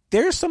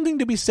 there's something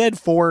to be said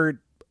for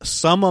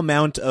some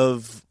amount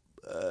of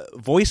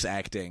voice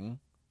acting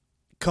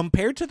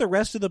compared to the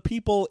rest of the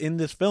people in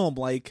this film.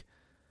 Like,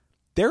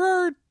 there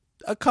are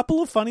a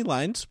couple of funny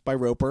lines by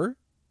Roper,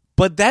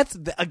 but that's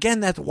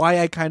why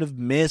I kind of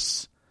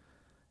miss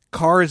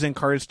Cars and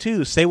Cars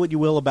 2. Say what you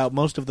will about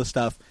most of the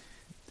stuff.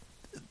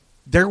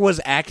 There was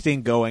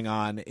acting going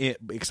on,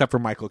 except for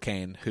Michael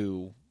Caine,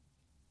 who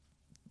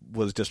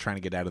was just trying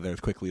to get out of there as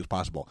quickly as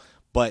possible.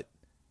 But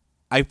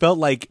I felt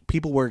like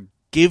people were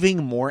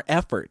giving more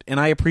effort, and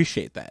I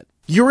appreciate that.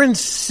 You're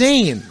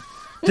insane.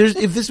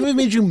 If this movie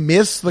made you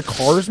miss the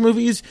Cars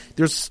movies,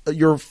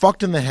 you're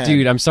fucked in the head.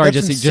 Dude, I'm sorry,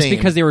 That's Jesse. insane. Just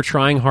because they were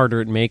trying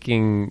harder at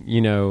making,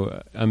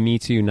 a Me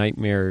Too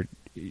nightmare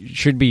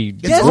should be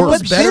yes,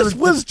 worse. But this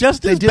was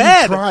just as didn't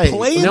bad. try.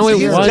 Planes No,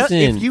 it is wasn't.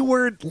 Just, if you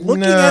were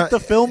looking at the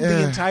film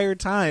the entire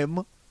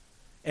time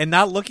and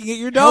not looking at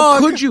your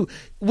dog, how could you?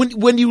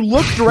 When you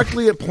look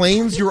directly at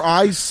Planes, your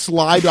eyes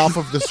slide off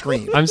of the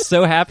screen. I'm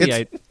so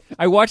happy.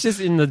 I watched this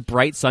in the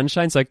bright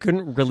sunshine, so I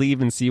couldn't really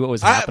even see what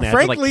was happening.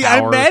 Frankly,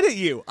 I'm mad at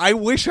you. I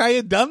wish I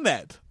had done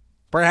that.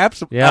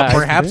 Perhaps, Yeah,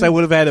 perhaps I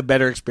would have had a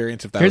better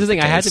experience if that Here's was the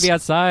thing: I had to case. be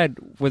outside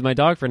with my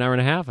dog for an hour and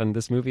a half, and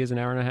this movie is an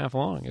hour and a half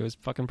long. It was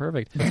fucking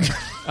perfect.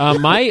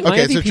 My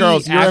Okay, MVP so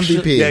Charles, your actually-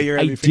 MVP. Yeah, your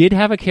I MVP. did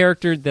have a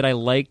character that I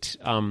liked.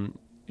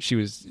 She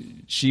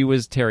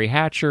was Terry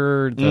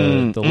Hatcher,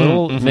 the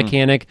little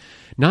mechanic,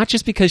 not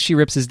just because she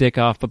rips his dick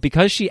off, but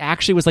because she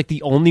actually was like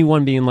the only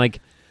one being like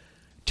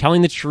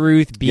telling the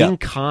truth, being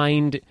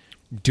kind,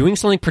 doing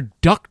something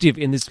productive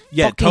in this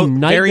fucking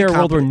nightmare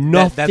world where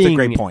nothing. That's a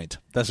great point.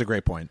 That's a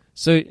great point.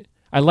 So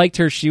I liked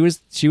her. She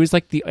was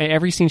like the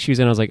every scene she was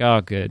in. I was like,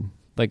 oh, good.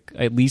 Like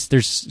at least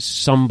there's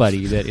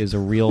somebody that is a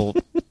real.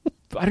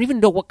 I don't even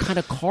know what kind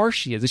of car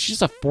she is. Is she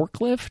just a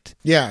forklift?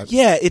 Yeah.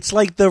 Yeah, it's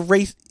like the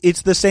race.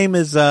 It's the same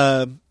as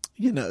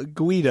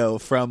Guido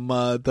from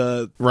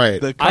the Right.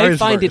 The I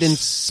find it Carsverse.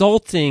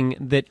 insulting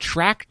that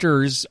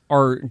tractors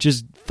are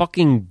just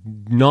fucking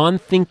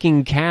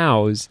non-thinking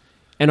cows,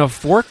 and a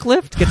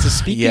forklift gets a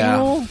speaking Yeah.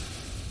 role.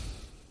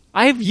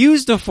 I've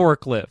used a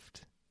forklift.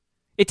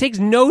 It takes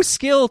no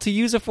skill to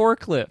use a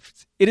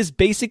forklift. It is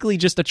basically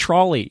just a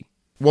trolley.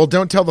 Well,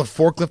 don't tell the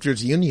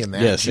forklifters union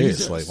that. Yeah,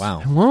 Jesus. seriously.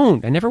 Wow. I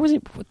won't. I never was.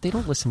 They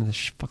don't listen to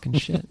this fucking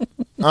shit.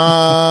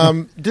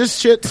 This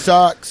shit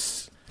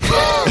sucks.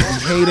 I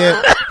hate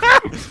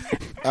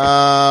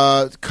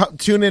it.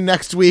 Tune in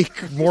next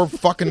week. More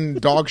fucking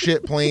dog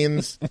shit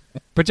planes.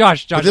 But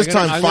Josh, But this I'm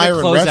gonna- time, I'm gonna fire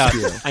and close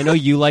rescue. out. I know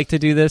you like to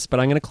do this, but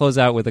I'm going to close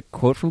out with a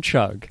quote from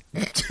Chug.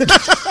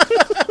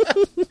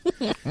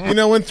 You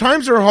know, when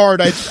times are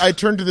hard, I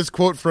turn to this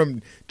quote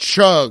from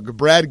Chug,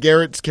 Brad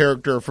Garrett's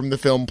character from the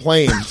film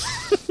Planes.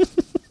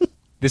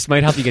 This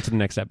might help you get to the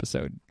next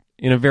episode.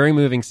 In a very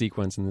moving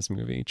sequence in this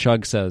movie,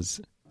 Chug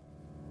says,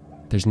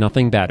 "There's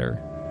nothing better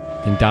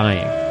than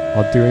dying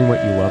while doing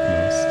what you love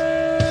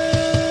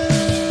most."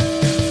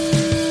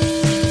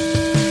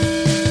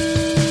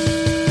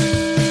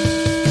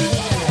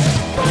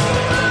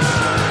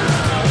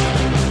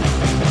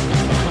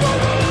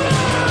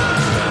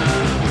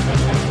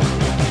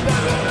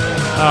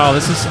 Oh,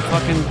 this is some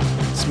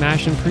fucking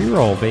smash and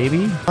pre-roll,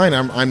 baby. Fine,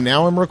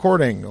 I'm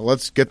recording.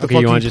 Let's get the Okay,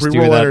 you want fucking to just do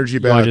pre-roll that? energy You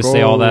back. want to just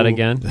say all that Oh.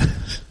 again? Do you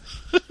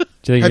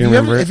think Have you you,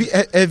 remember ever,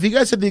 it? have you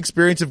guys had the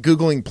experience of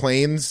Googling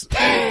planes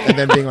and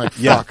then being like,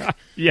 fuck,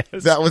 Yes,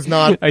 that was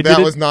not I did that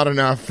it- was not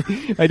enough.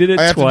 I did it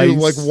I have twice. to do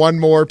like one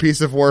more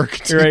piece of work.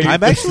 To Right.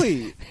 I'm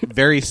actually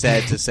very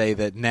sad to say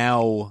that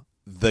now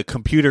the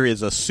computer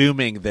is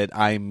assuming that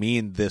I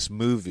mean this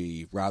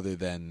movie rather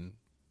than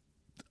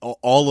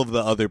all of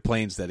the other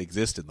planes that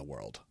exist in the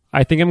world.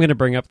 I think I'm going to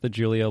bring up the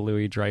Julia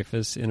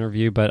Louis-Dreyfus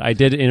interview, but I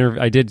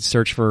did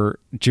search for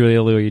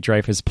Julia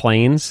Louis-Dreyfus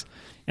planes,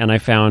 and I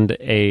found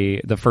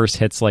the first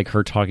hits like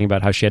her talking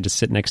about how she had to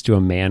sit next to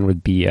a man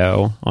with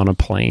BO on a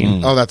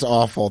plane. Oh, that's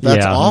awful.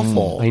 That's Yeah.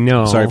 awful. I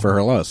know. Sorry for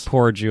her loss.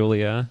 Poor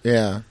Julia.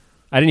 Yeah.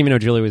 I didn't even know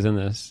Julia was in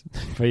this,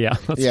 but yeah,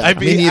 Yeah. I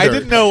Me mean, I neither.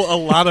 didn't know a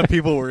lot of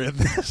people were in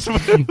this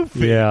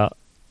movie. yeah.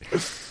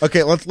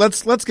 Okay,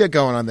 let's get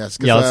going on this.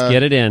 'cause, Yeah, let's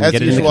get it in. As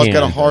Get it in the usual, I've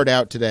got a can. hard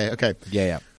out today. Okay. Yeah.